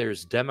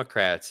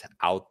Democrats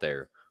out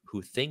there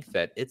who think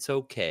that it's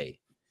okay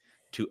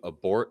to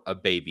abort a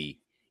baby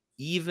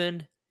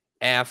even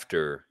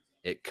after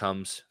it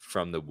comes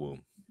from the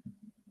womb.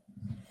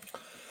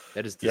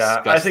 That is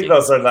disgusting. Yeah, I think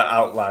those are the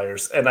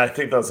outliers, and I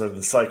think those are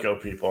the psycho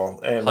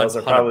people, and those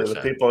are probably 100%.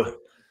 The people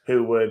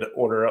who would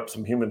order up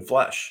some human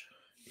flesh.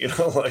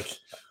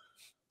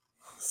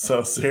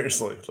 So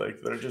seriously,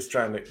 they're just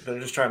trying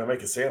to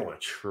make a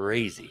sandwich.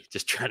 Crazy,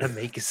 just trying to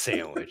make a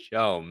sandwich.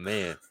 Oh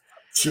man,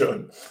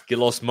 sure. Get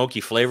a little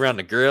smoky flavor on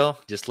the grill.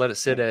 Just let it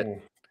sit at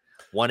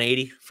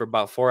 180 for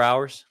about 4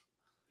 hours.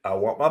 I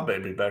want my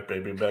baby back,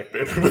 baby back,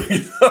 baby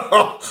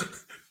back.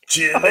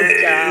 Chili's.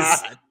 Oh,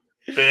 God.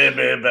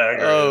 Baby back.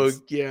 Oh,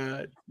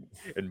 God.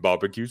 And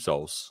barbecue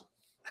sauce.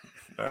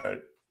 All right.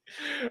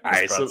 All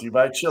right. Brought So, to you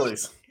by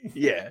Chili's.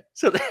 yeah.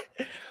 So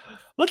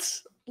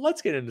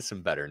let's get into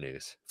some better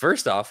news.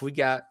 First off, we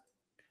got,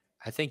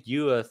 I think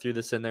you threw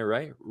this in there,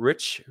 right?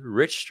 Rich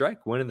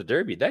Strike winning the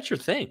Derby. That's your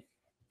thing.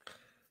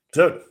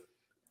 Dude,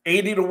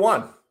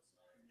 80-1.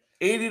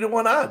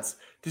 80-1 odds.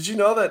 Did you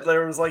know that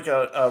there was like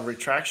a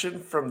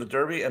retraction from the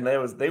Derby, and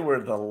they were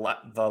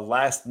the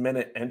last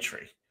minute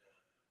entry?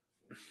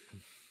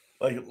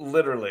 Like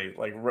literally,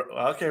 like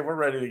okay, we're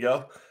ready to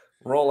go.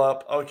 Roll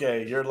up.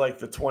 Okay, you're like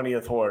the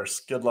 20th horse.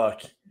 Good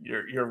luck.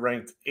 You're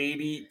ranked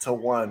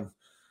 80-1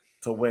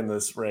 to win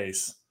this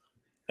race.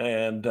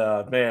 And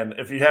man,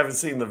 if you haven't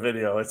seen the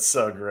video, it's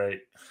so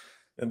great.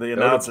 And the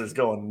announcer's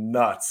going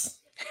nuts.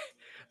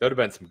 That would have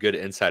been some good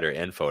insider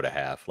info to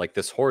have. Like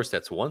this horse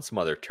that's won some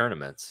other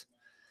tournaments.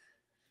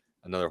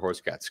 Another horse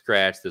got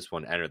scratched. This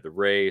one entered the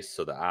race,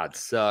 so the odds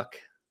suck.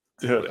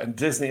 Dude, and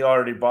Disney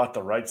already bought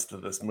the rights to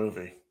this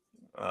movie.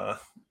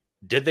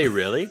 Did they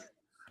really?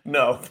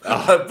 No,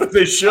 but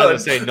they should. I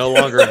was going to say no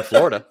longer in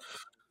Florida.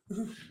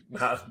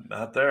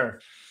 Not there.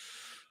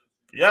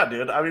 Yeah,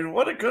 dude. I mean,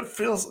 what a good,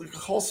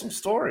 wholesome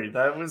story.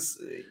 That was,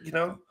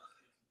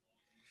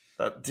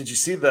 did you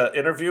see the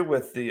interview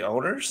with the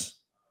owners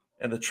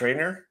and the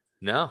trainer?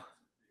 No.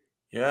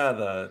 Yeah,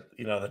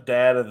 the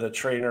dad of the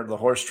trainer, the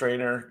horse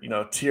trainer,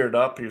 teared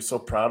up. He was so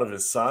proud of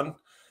his son.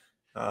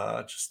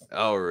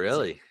 Oh,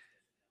 really?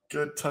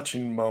 Good,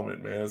 touching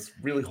moment, man. It's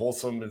really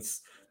wholesome.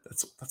 That's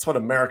what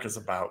America's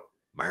about.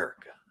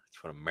 America.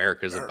 That's what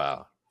America's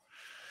about.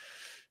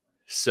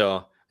 So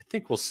I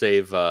think we'll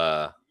save.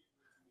 I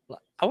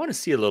want to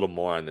see a little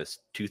more on this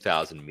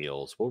 2,000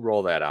 mules. We'll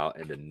roll that out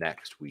into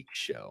next week's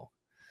show.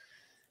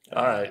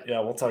 All right.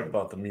 Yeah, we'll talk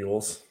about the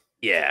mules.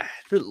 Yeah.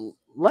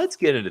 Let's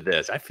get into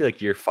this. I feel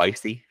like you're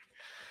feisty.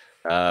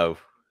 I'm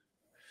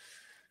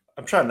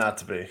trying not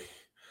to be.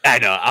 I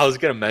know. I was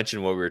going to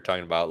mention what we were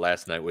talking about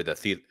last night with the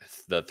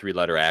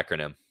 3-letter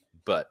acronym,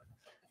 but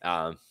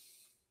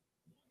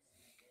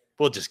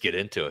we'll just get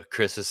into it.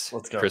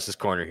 Chris's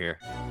corner here.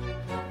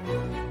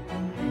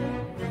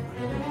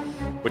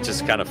 Which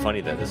is kind of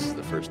funny that this is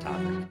the first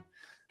topic.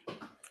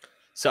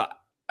 So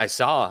I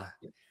saw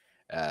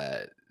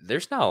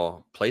there's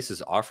now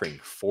places offering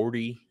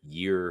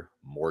 40-year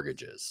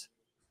mortgages.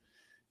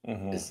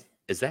 Mm-hmm.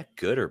 Is that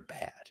good or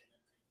bad?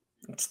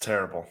 It's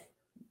terrible.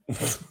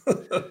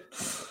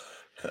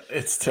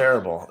 It's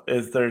terrible.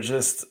 They're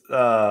just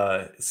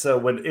so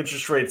when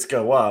interest rates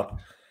go up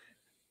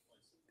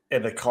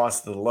and the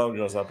cost of the loan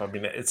goes up, I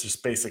mean, it's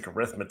just basic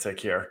arithmetic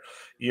here.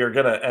 You're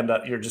going to end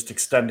up, you're just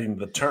extending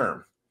the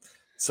term.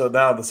 So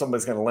now that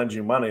somebody's going to lend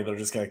you money, they're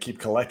just going to keep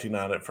collecting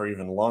on it for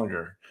even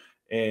longer.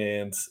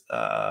 And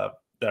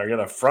they're going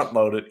to front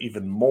load it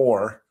even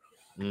more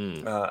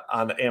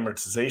on the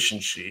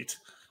amortization sheet.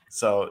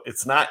 So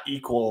it's not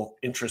equal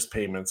interest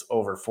payments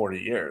over 40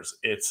 years.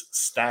 It's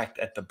stacked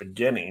at the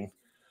beginning.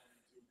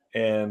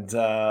 And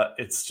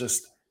it's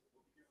just,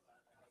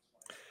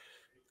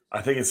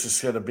 I think it's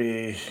just going to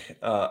be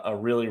a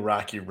really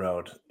rocky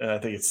road. And I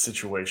think it's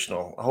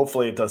situational.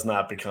 Hopefully it does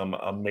not become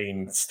a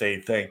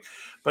mainstay thing.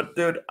 But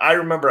dude, I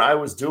remember I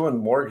was doing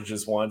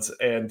mortgages once,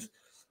 and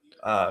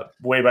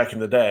way back in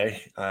the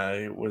day,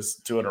 I was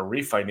doing a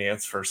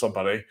refinance for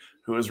somebody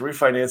who was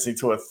refinancing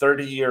to a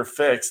 30-year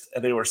fixed,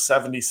 and they were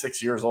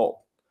 76 years old.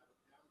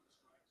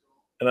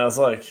 And I was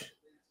like,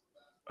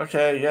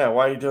 okay, yeah,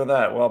 why are you doing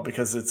that? Well,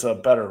 because it's a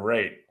better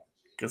rate,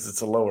 because it's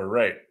a lower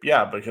rate.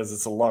 Yeah, because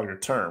it's a longer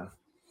term.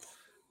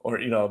 Or,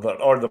 not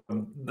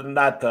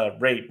the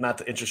rate, not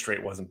the interest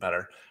rate wasn't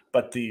better,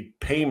 but the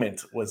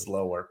payment was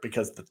lower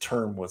because the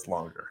term was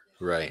longer.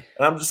 Right.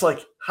 And I'm just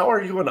like, how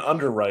are you an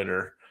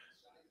underwriter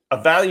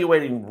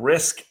evaluating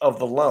risk of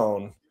the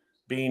loan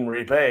being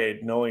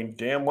repaid, knowing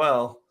damn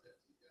well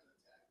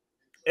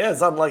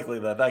it's unlikely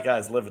that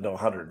guy's living to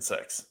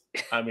 106?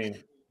 I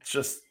mean, it's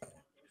just,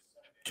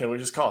 can we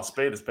just call a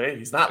spade a spade?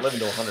 He's not living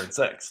to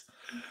 106.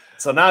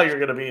 So now you're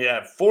going to be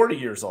at 40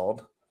 years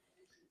old,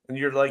 and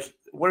you're like,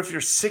 what if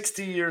you're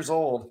 60 years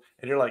old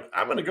and you're like,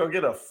 I'm going to go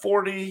get a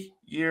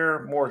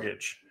 40-year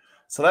mortgage.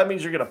 So that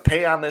means you're going to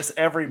pay on this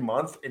every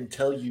month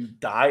until you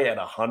die at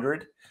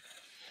 100.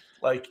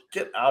 Like,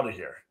 get out of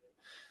here.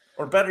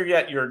 Or better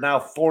yet, you're now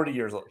 40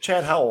 years old.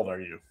 Chad, how old are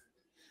you?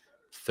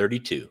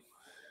 32.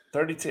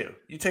 32.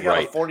 You take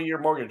out a 40-year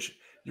mortgage,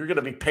 you're going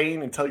to be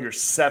paying until you're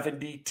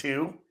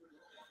 72?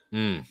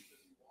 Come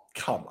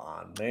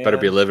on, man. Better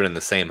be living in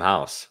the same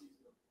house.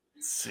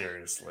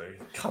 Seriously.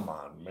 Come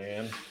on,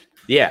 man.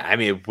 Yeah, I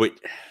mean,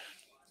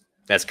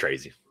 that's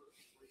crazy.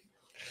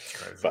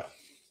 It's crazy. But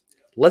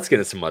let's get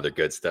into some other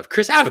good stuff.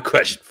 Chris, I have a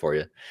question for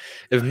you.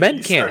 If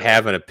men can't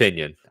have an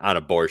opinion on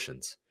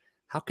abortions,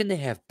 how can they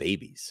have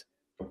babies?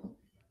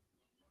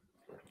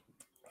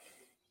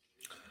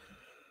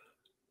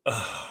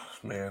 Oh,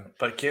 man.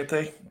 But can't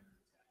they?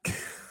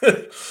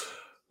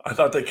 I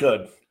thought they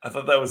could. I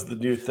thought that was the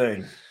new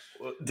thing.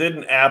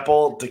 Didn't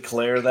Apple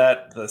declare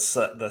that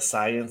the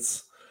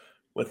science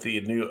with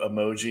the new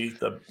emoji,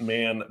 the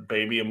man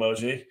baby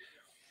emoji?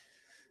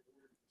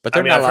 But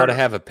they're not allowed to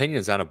have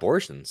opinions on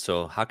abortion,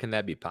 so how can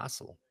that be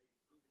possible?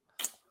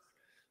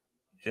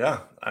 Yeah,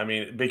 I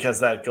mean, because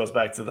that goes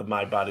back to the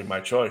my body, my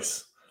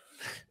choice.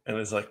 And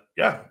it's like,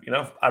 yeah,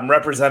 I'm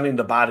representing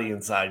the body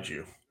inside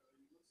you,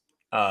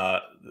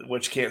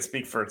 which can't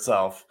speak for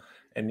itself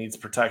and needs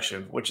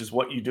protection, which is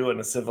what you do in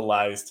a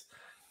civilized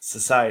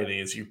society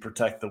is you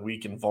protect the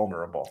weak and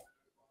vulnerable.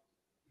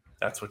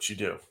 That's what you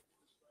do.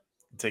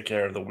 You take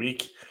care of the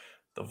weak,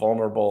 the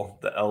vulnerable,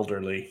 the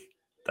elderly.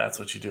 That's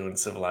what you do in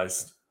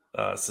civilized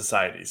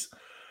societies.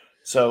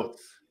 So,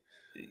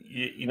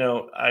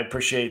 I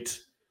appreciate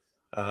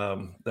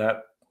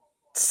that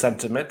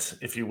sentiment,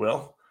 if you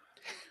will.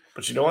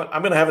 But you know what?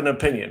 I'm going to have an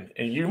opinion,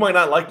 and you might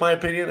not like my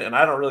opinion, and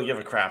I don't really give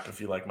a crap if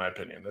you like my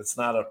opinion. It's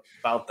not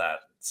about that.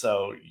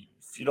 So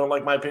if you don't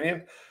like my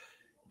opinion,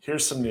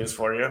 here's some news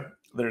for you.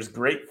 There's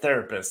great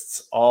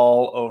therapists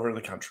all over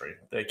the country.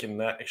 They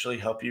can actually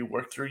help you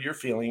work through your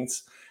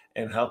feelings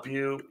and help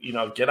you,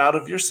 get out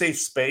of your safe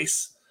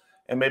space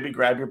and maybe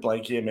grab your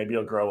blankie and maybe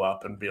you'll grow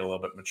up and be a little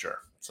bit mature.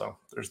 So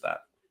there's that.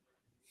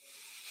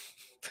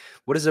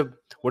 What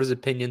does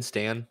opinion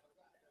stand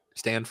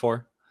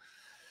for?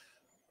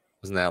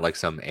 Wasn't that like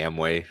some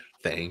Amway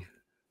thing?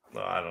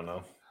 Well, I don't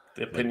know.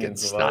 The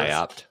opinions of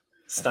others.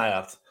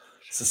 SNIOPed.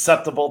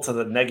 Susceptible to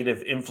the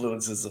negative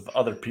influences of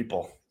other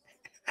people.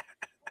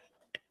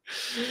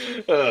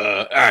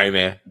 All right,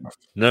 man.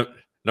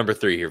 Number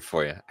 3 here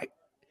for you.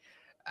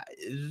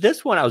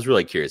 This one I was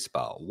really curious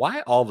about.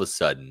 Why all of a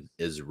sudden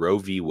is Roe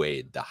v.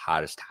 Wade the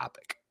hottest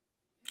topic?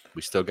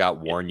 We still got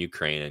war in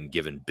Ukraine and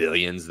giving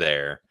billions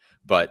there,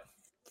 but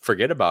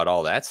forget about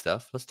all that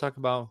stuff. Let's talk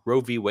about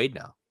Roe v. Wade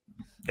now.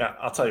 Yeah,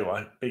 I'll tell you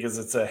why. Because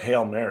it's a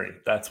Hail Mary.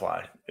 That's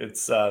why.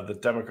 It's the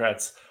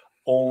Democrats'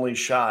 only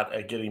shot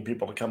at getting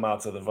people to come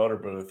out to the voter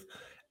booth.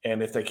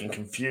 And if they can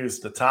confuse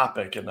the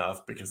topic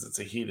enough, because it's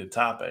a heated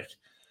topic,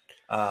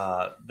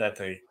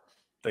 that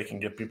they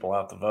can get people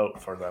out to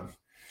vote for them.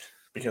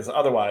 Because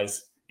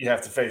otherwise, you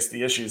have to face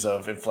the issues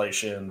of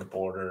inflation, the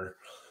border,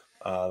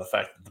 the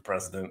fact that the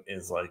president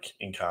is like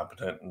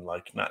incompetent and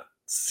like not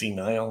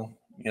senile,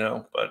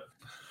 but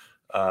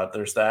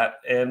there's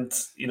that. And,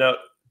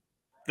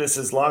 this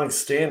has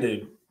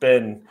long-standing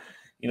been,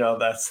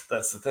 that's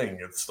the thing.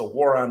 It's the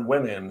war on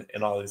women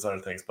and all these other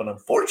things. But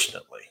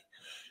unfortunately,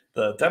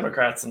 the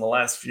Democrats in the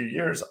last few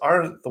years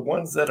are the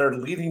ones that are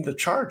leading the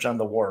charge on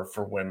the war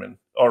for women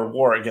or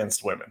war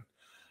against women.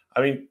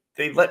 I mean,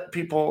 they let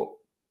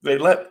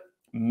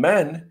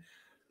men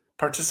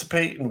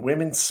participate in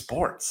women's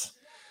sports.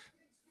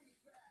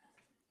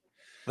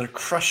 They're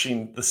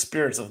crushing the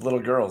spirits of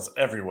little girls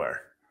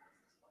everywhere.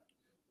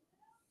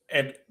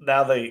 And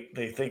now they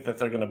think that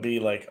they're going to be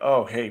like,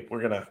 oh, hey,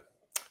 we're going to,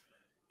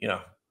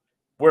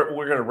 we're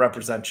going to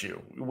represent you.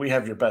 We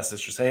have your best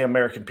interests. Hey,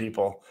 American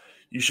people,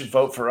 you should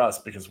vote for us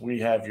because we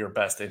have your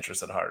best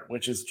interests at heart,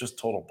 which is just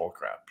total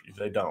bullcrap.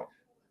 They don't.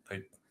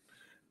 They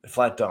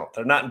flat don't.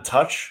 They're not in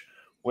touch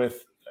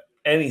with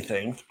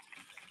anything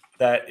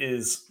that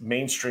is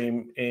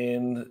mainstream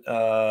in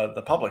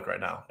the public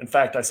right now. In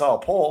fact, I saw a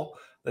poll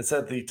that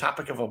said the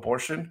topic of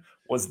abortion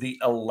was the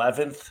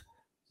 11th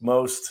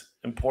most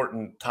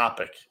important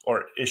topic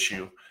or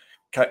issue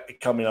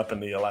coming up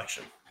in the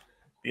election.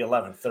 The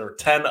 11th. There were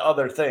 10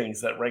 other things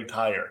that ranked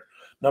higher.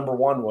 Number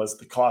 1 was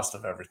the cost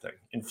of everything,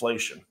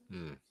 inflation.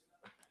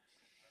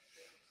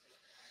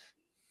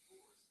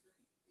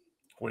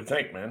 What do you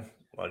think, man?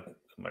 Like,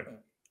 am I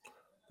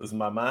losing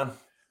my mind?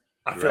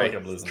 I feel like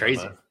I'm losing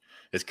my mind.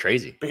 It's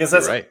crazy. Because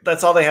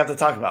that's all they have to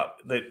talk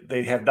about.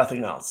 They have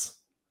nothing else.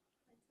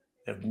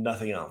 They have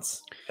nothing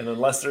else. And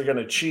unless they're going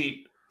to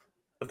cheat,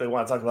 if they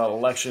want to talk about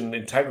election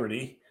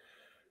integrity,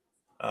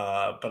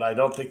 but I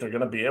don't think they're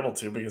going to be able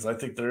to because I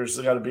think there's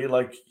got to be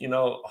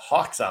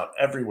hawks out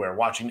everywhere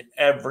watching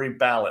every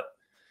ballot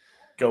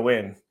go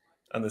in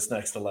on this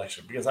next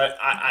election. Because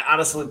I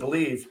honestly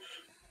believe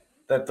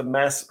that the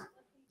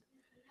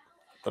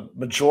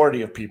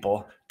majority of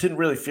people didn't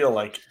really feel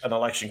like an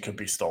election could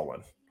be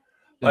stolen.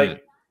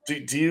 Like,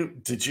 did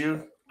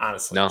you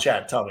honestly, no,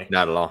 Chad, tell me.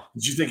 Not at all.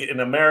 Did you think in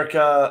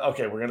America,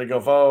 okay, we're going to go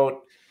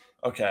vote.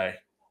 Okay.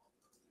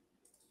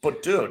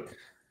 But dude,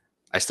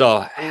 I still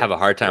have a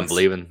hard time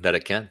believing that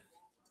it can.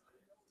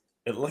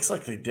 It looks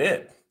like they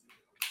did.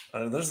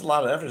 There's a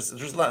lot of evidence.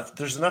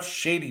 There's enough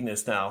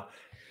shadiness now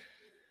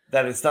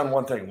that it's done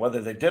one thing. Whether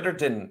they did or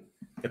didn't,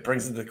 it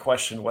brings into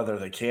question whether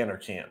they can or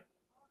can't.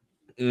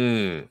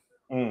 We're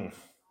going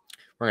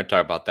to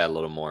talk about that a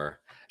little more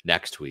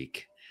next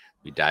week.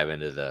 We dive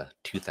into the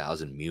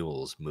 2000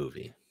 Mules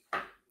movie.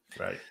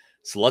 Right.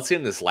 So let's get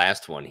in this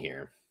last one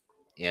here.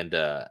 And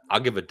I'll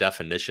give a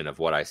definition of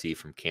what I see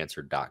from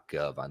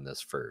cancer.gov on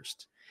this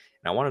first.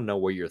 And I want to know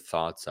what your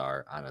thoughts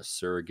are on a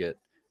surrogate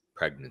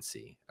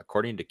pregnancy.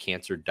 According to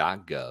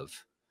cancer.gov,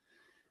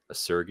 a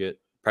surrogate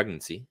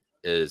pregnancy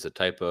is a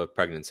type of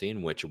pregnancy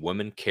in which a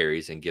woman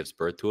carries and gives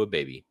birth to a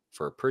baby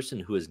for a person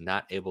who is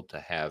not able to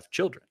have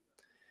children.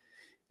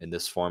 in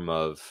this form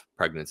of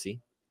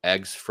pregnancy,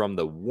 eggs from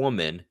the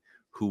woman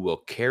who will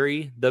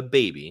carry the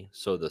baby,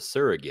 so the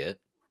surrogate,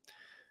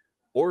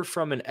 or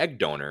from an egg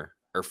donor,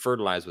 or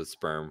fertilized with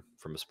sperm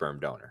from a sperm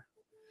donor.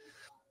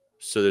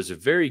 So there's a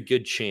very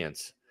good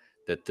chance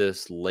that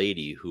this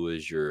lady who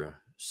is your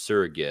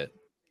surrogate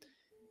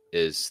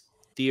is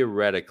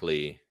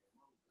theoretically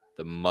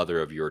the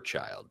mother of your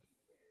child.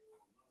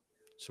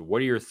 So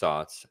what are your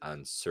thoughts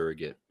on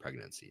surrogate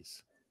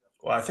pregnancies?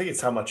 Well, I think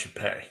it's how much you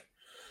pay.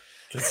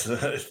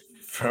 Because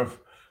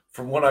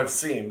from what I've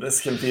seen,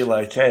 this can be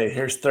like, hey,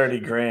 here's 30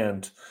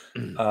 grand.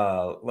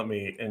 Let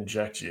me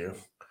inject you.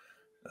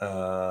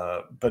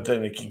 But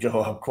then it can go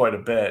up quite a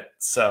bit.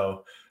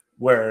 So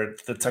where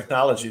the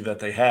technology that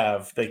they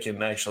have, they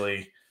can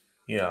actually,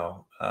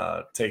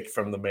 take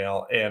from the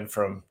male and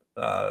from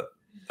the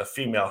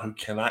female who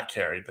cannot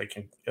carry.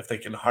 If they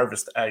can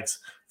harvest eggs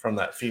from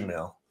that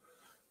female,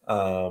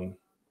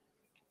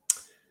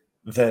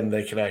 then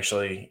they can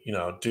actually,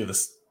 do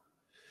this,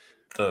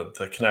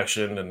 the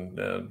connection and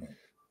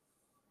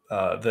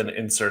then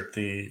insert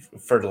the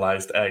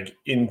fertilized egg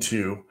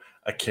into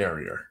a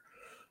carrier,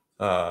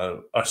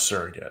 a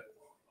surrogate.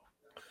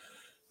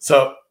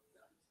 So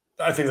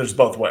I think there's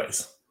both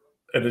ways,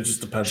 and it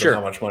just depends on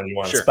how much money you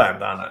want to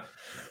spend on it.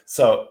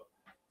 So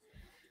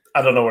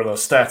I don't know where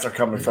those stats are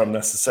coming from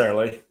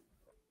necessarily,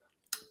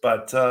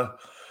 but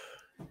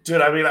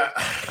dude, I mean,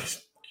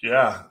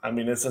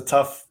 it's a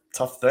tough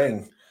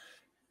thing.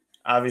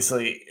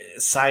 Obviously,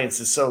 science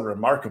is so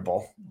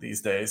remarkable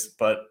these days,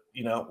 but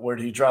where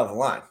do you draw the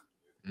line?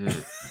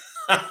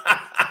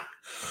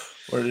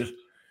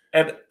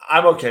 And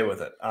I'm okay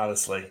with it,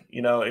 honestly.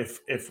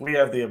 If we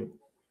have the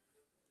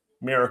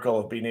miracle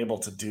of being able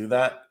to do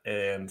that,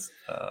 and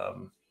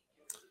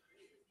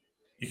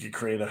you could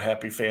create a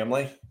happy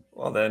family,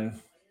 well then,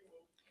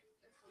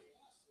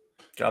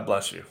 God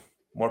bless you.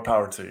 More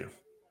power to you.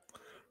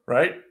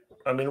 Right?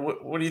 I mean,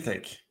 what do you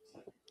think?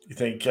 You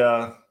think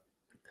it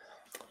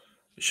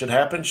should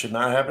happen? Should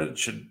not happen?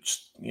 Should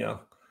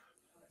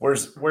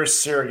where's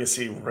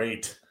surrogacy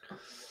rate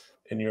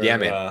in your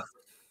eyes?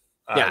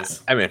 Yeah,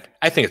 I mean,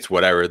 I think it's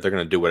whatever. They're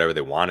going to do whatever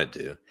they want to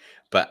do.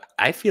 But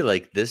I feel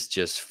like this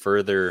just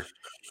further,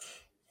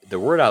 the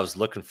word I was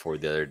looking for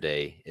the other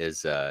day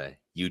is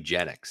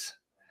eugenics.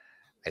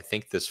 I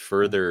think this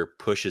further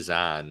pushes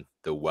on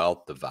the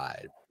wealth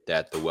divide,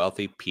 that the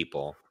wealthy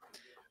people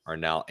are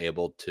now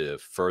able to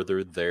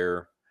further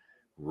their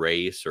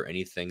race or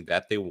anything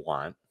that they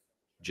want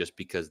just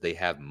because they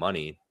have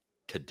money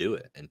to do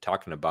it. And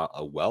talking about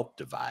a wealth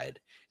divide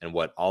and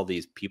what all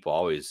these people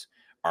always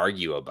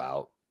argue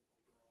about,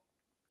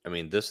 I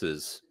mean, this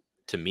is,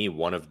 to me,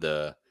 one of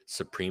the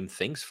supreme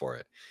things for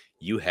it.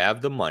 You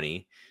have the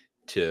money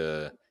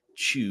to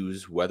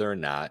choose whether or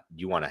not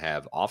you want to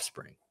have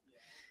offspring.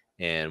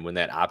 And when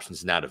that option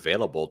is not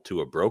available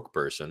to a broke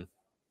person,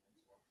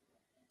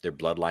 their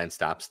bloodline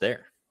stops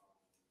there.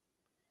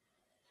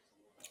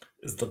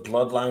 Is the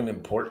bloodline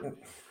important?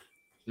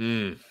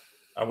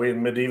 Are we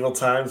in medieval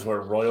times where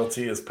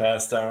royalty is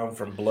passed down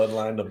from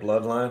bloodline to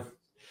bloodline?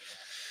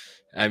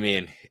 I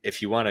mean,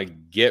 if you want to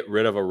get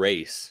rid of a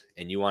race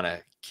and you want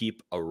to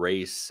keep a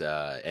race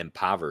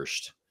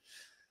impoverished,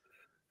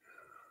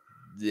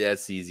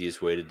 that's the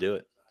easiest way to do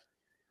it.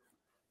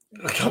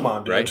 Come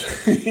on, dude.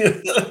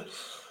 Right?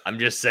 I'm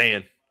just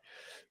saying.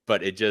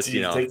 But it just, do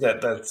you think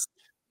that's,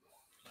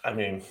 I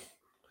mean.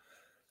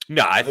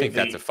 No, I think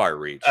that's a far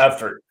reach.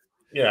 Effort.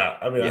 Yeah.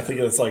 I mean, I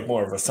think it's like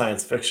more of a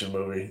science fiction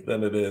movie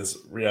than it is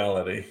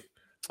reality.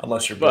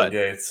 Unless you're Bill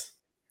Gates.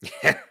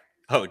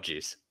 Oh,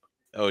 geez.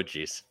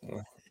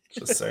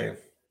 Just saying.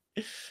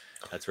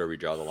 That's where we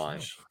draw the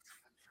line.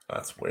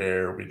 That's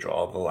where we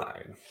draw the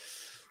line.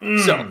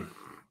 So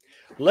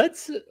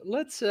let's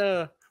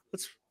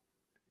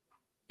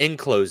in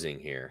closing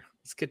here,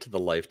 let's get to the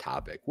life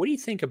topic. What do you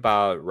think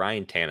about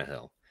Ryan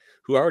Tannehill,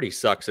 who already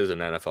sucks as an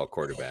NFL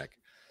quarterback?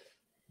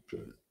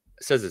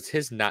 Says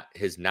it's not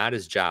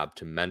his job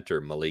to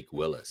mentor Malik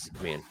Willis.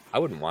 I mean, I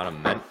wouldn't want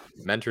him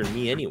mentoring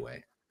me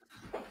anyway.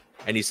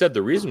 And he said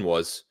the reason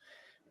was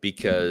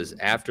because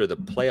after the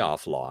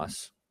playoff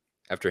loss,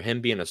 after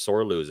him being a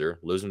sore loser,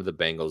 losing to the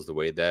Bengals the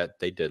way that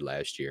they did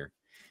last year,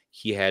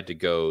 he had to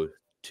go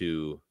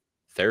to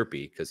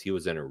therapy because he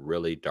was in a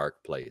really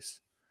dark place.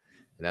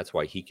 And that's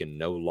why he can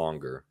no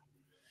longer,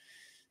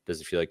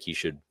 doesn't feel like he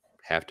should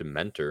have to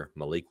mentor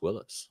Malik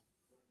Willis.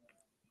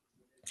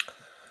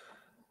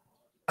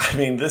 I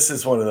mean, this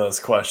is one of those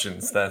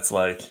questions that's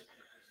like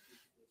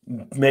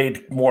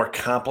made more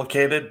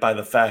complicated by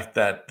the fact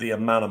that the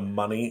amount of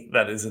money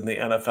that is in the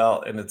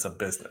NFL, and it's a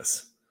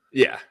business.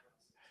 Yeah.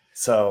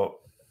 So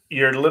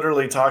you're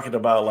literally talking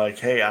about like,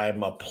 hey,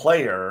 I'm a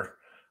player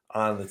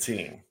on the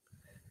team.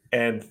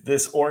 And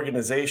this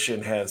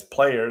organization has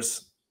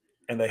players,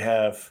 and they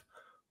have,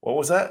 what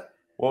was that?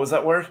 What was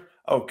that word?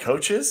 Oh,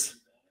 coaches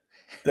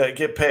that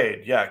get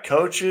paid. Yeah,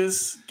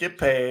 coaches get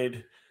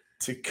paid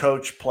to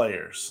coach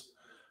players.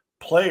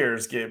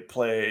 Players get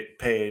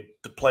paid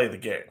to play the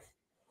game.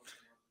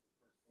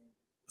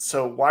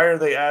 So why are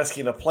they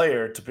asking a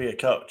player to be a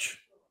coach?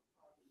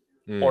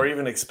 or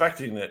even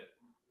expecting it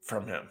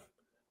from him,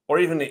 or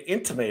even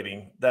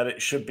intimating that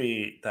it should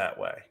be that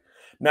way.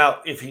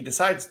 Now, if he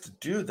decides to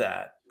do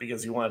that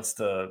because he wants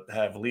to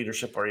have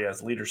leadership, or he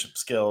has leadership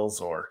skills,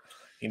 or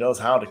he knows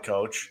how to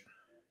coach,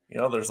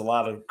 there's a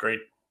lot of great,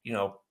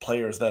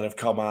 players that have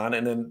come on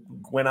and then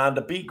went on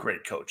to be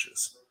great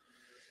coaches.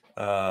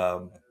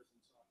 But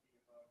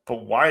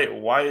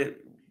why,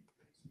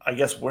 I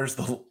guess, where's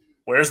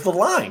the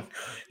line?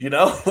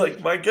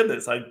 Like, my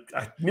goodness, I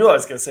knew I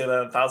was going to say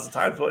that 1,000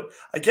 times, but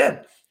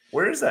again,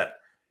 where is that?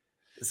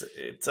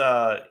 It's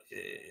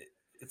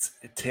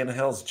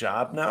Tannehill's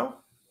job now?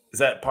 Is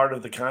that part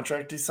of the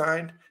contract he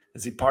signed?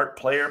 Is he part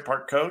player,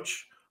 part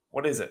coach?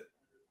 What is it?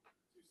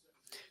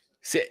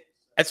 See,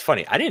 that's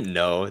funny. I didn't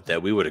know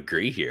that we would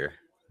agree here,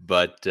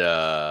 but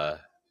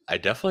I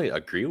definitely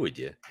agree with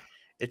you.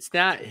 It's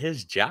not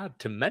his job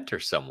to mentor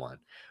someone.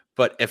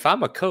 But if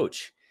I'm a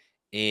coach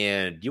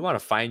and you want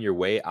to find your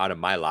way out of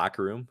my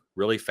locker room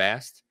really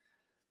fast,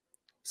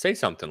 say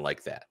something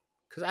like that.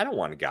 Because I don't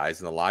want guys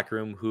in the locker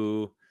room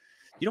who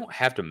you don't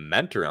have to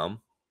mentor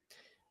them,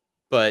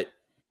 but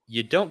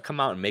you don't come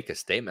out and make a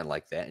statement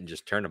like that and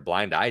just turn a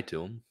blind eye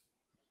to them.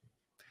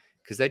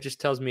 Because that just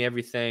tells me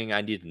everything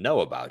I need to know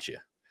about you.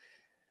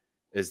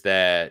 Is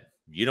that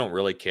you don't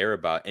really care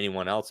about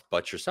anyone else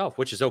but yourself,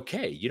 which is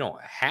okay. You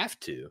don't have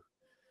to.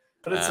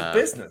 But it's a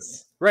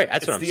business. Right.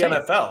 That's what I'm saying.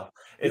 It's the NFL.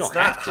 It's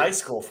not high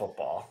school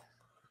football,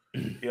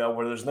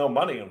 where there's no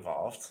money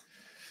involved.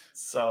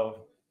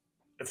 So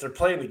if they're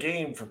playing the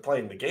game for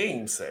playing the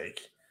game's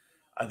sake,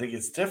 I think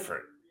it's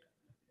different.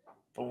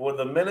 But with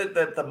the minute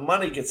that the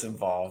money gets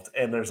involved,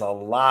 and there's a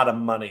lot of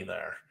money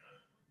there,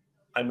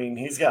 I mean,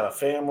 he's got a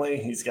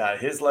family, he's got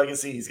his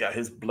legacy, he's got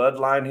his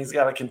bloodline he's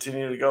got to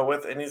continue to go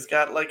with, and he's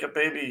got like a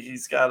baby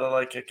he's got to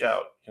like kick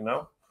out,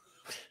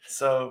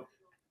 So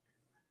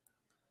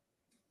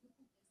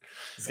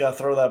he's got to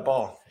throw that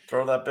ball,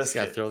 throw that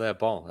biscuit. He's got to throw that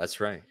ball. That's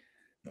right.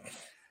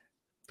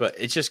 But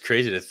it's just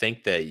crazy to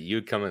think that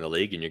you'd come in the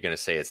league and you're going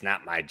to say, it's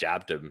not my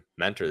job to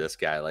mentor this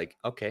guy. Like,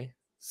 okay,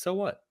 so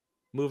what?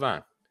 Move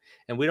on.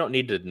 And we don't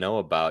need to know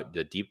about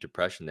the deep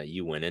depression that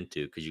you went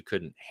into because you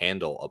couldn't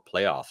handle a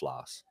playoff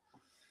loss.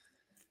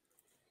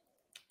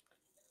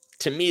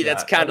 To me,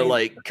 that's kind of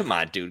like, come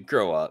on, dude,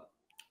 grow up.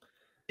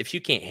 If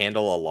you can't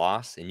handle a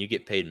loss and you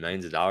get paid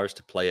millions of dollars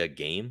to play a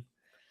game,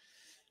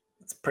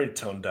 it's pretty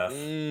tone deaf.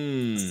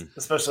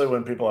 Especially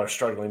when people are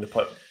struggling to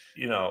put,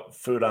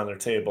 food on their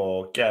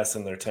table, gas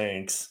in their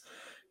tanks,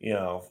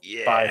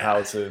 buy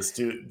houses,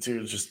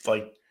 do just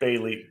like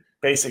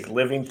basic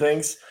living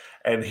things.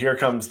 And here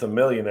comes the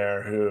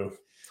millionaire who,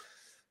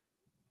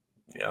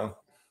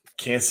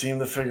 can't seem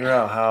to figure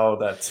out how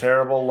that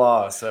terrible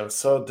loss that was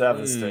so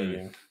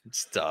devastating.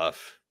 It's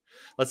tough.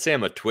 Let's say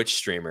I'm a Twitch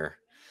streamer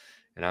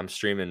and I'm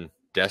streaming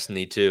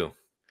Destiny 2.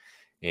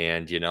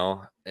 And,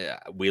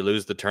 we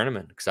lose the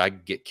tournament because I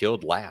get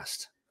killed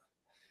last.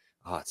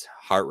 Oh, it's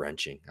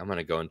heart-wrenching. I'm going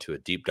to go into a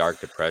deep,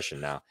 dark depression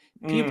now.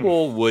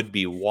 People would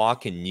be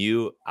walking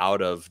you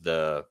out of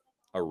the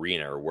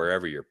arena or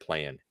wherever you're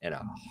playing in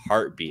a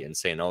heartbeat and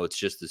saying, oh, it's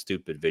just a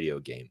stupid video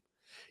game,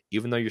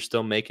 even though you're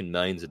still making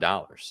millions of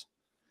dollars.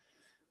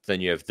 Then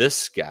you have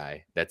this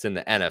guy that's in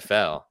the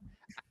NFL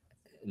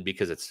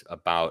because it's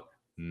about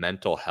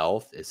mental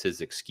health is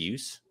his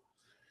excuse.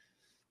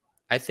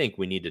 I think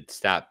we need to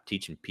stop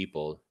teaching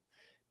people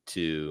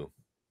to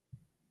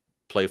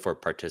play for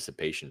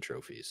participation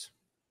trophies.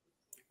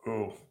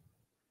 Ooh.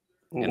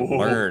 And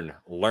learn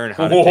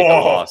how to take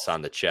a loss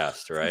on the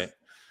chest, right?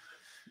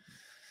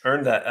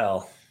 Earn that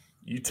L.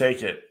 You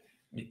take it.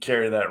 You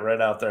carry that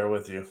right out there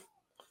with you.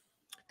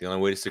 The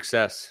only way to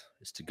success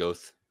is to go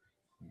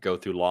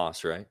through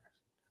loss, right?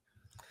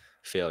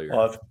 Failure.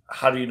 Well,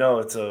 how do you know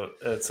it's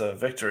a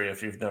victory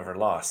if you've never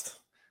lost?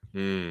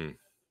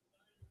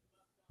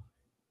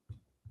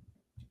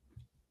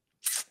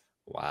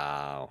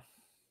 Wow.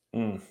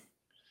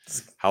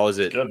 How is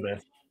it? Good,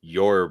 man.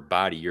 Your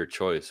body, your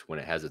choice when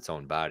it has its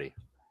own body.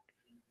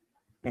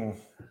 Take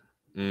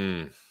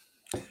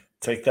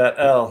that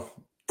L,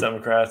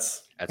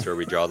 Democrats. That's where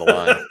we draw the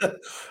line.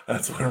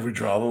 That's where we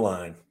draw the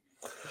line.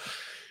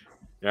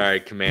 All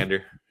right,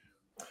 Commander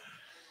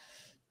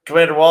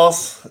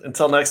Walls,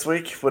 until next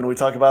week when we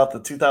talk about the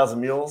 2,000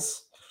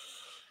 mules.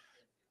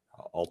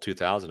 All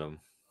 2,000 of them.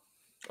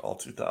 All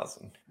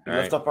 2,000.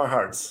 Lift up our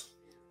hearts.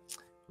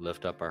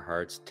 Lift up our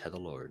hearts to the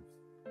Lord.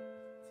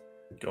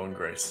 Go in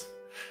grace.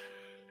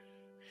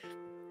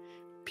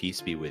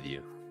 Peace be with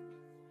you.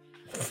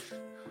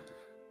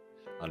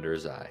 Under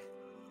his eye.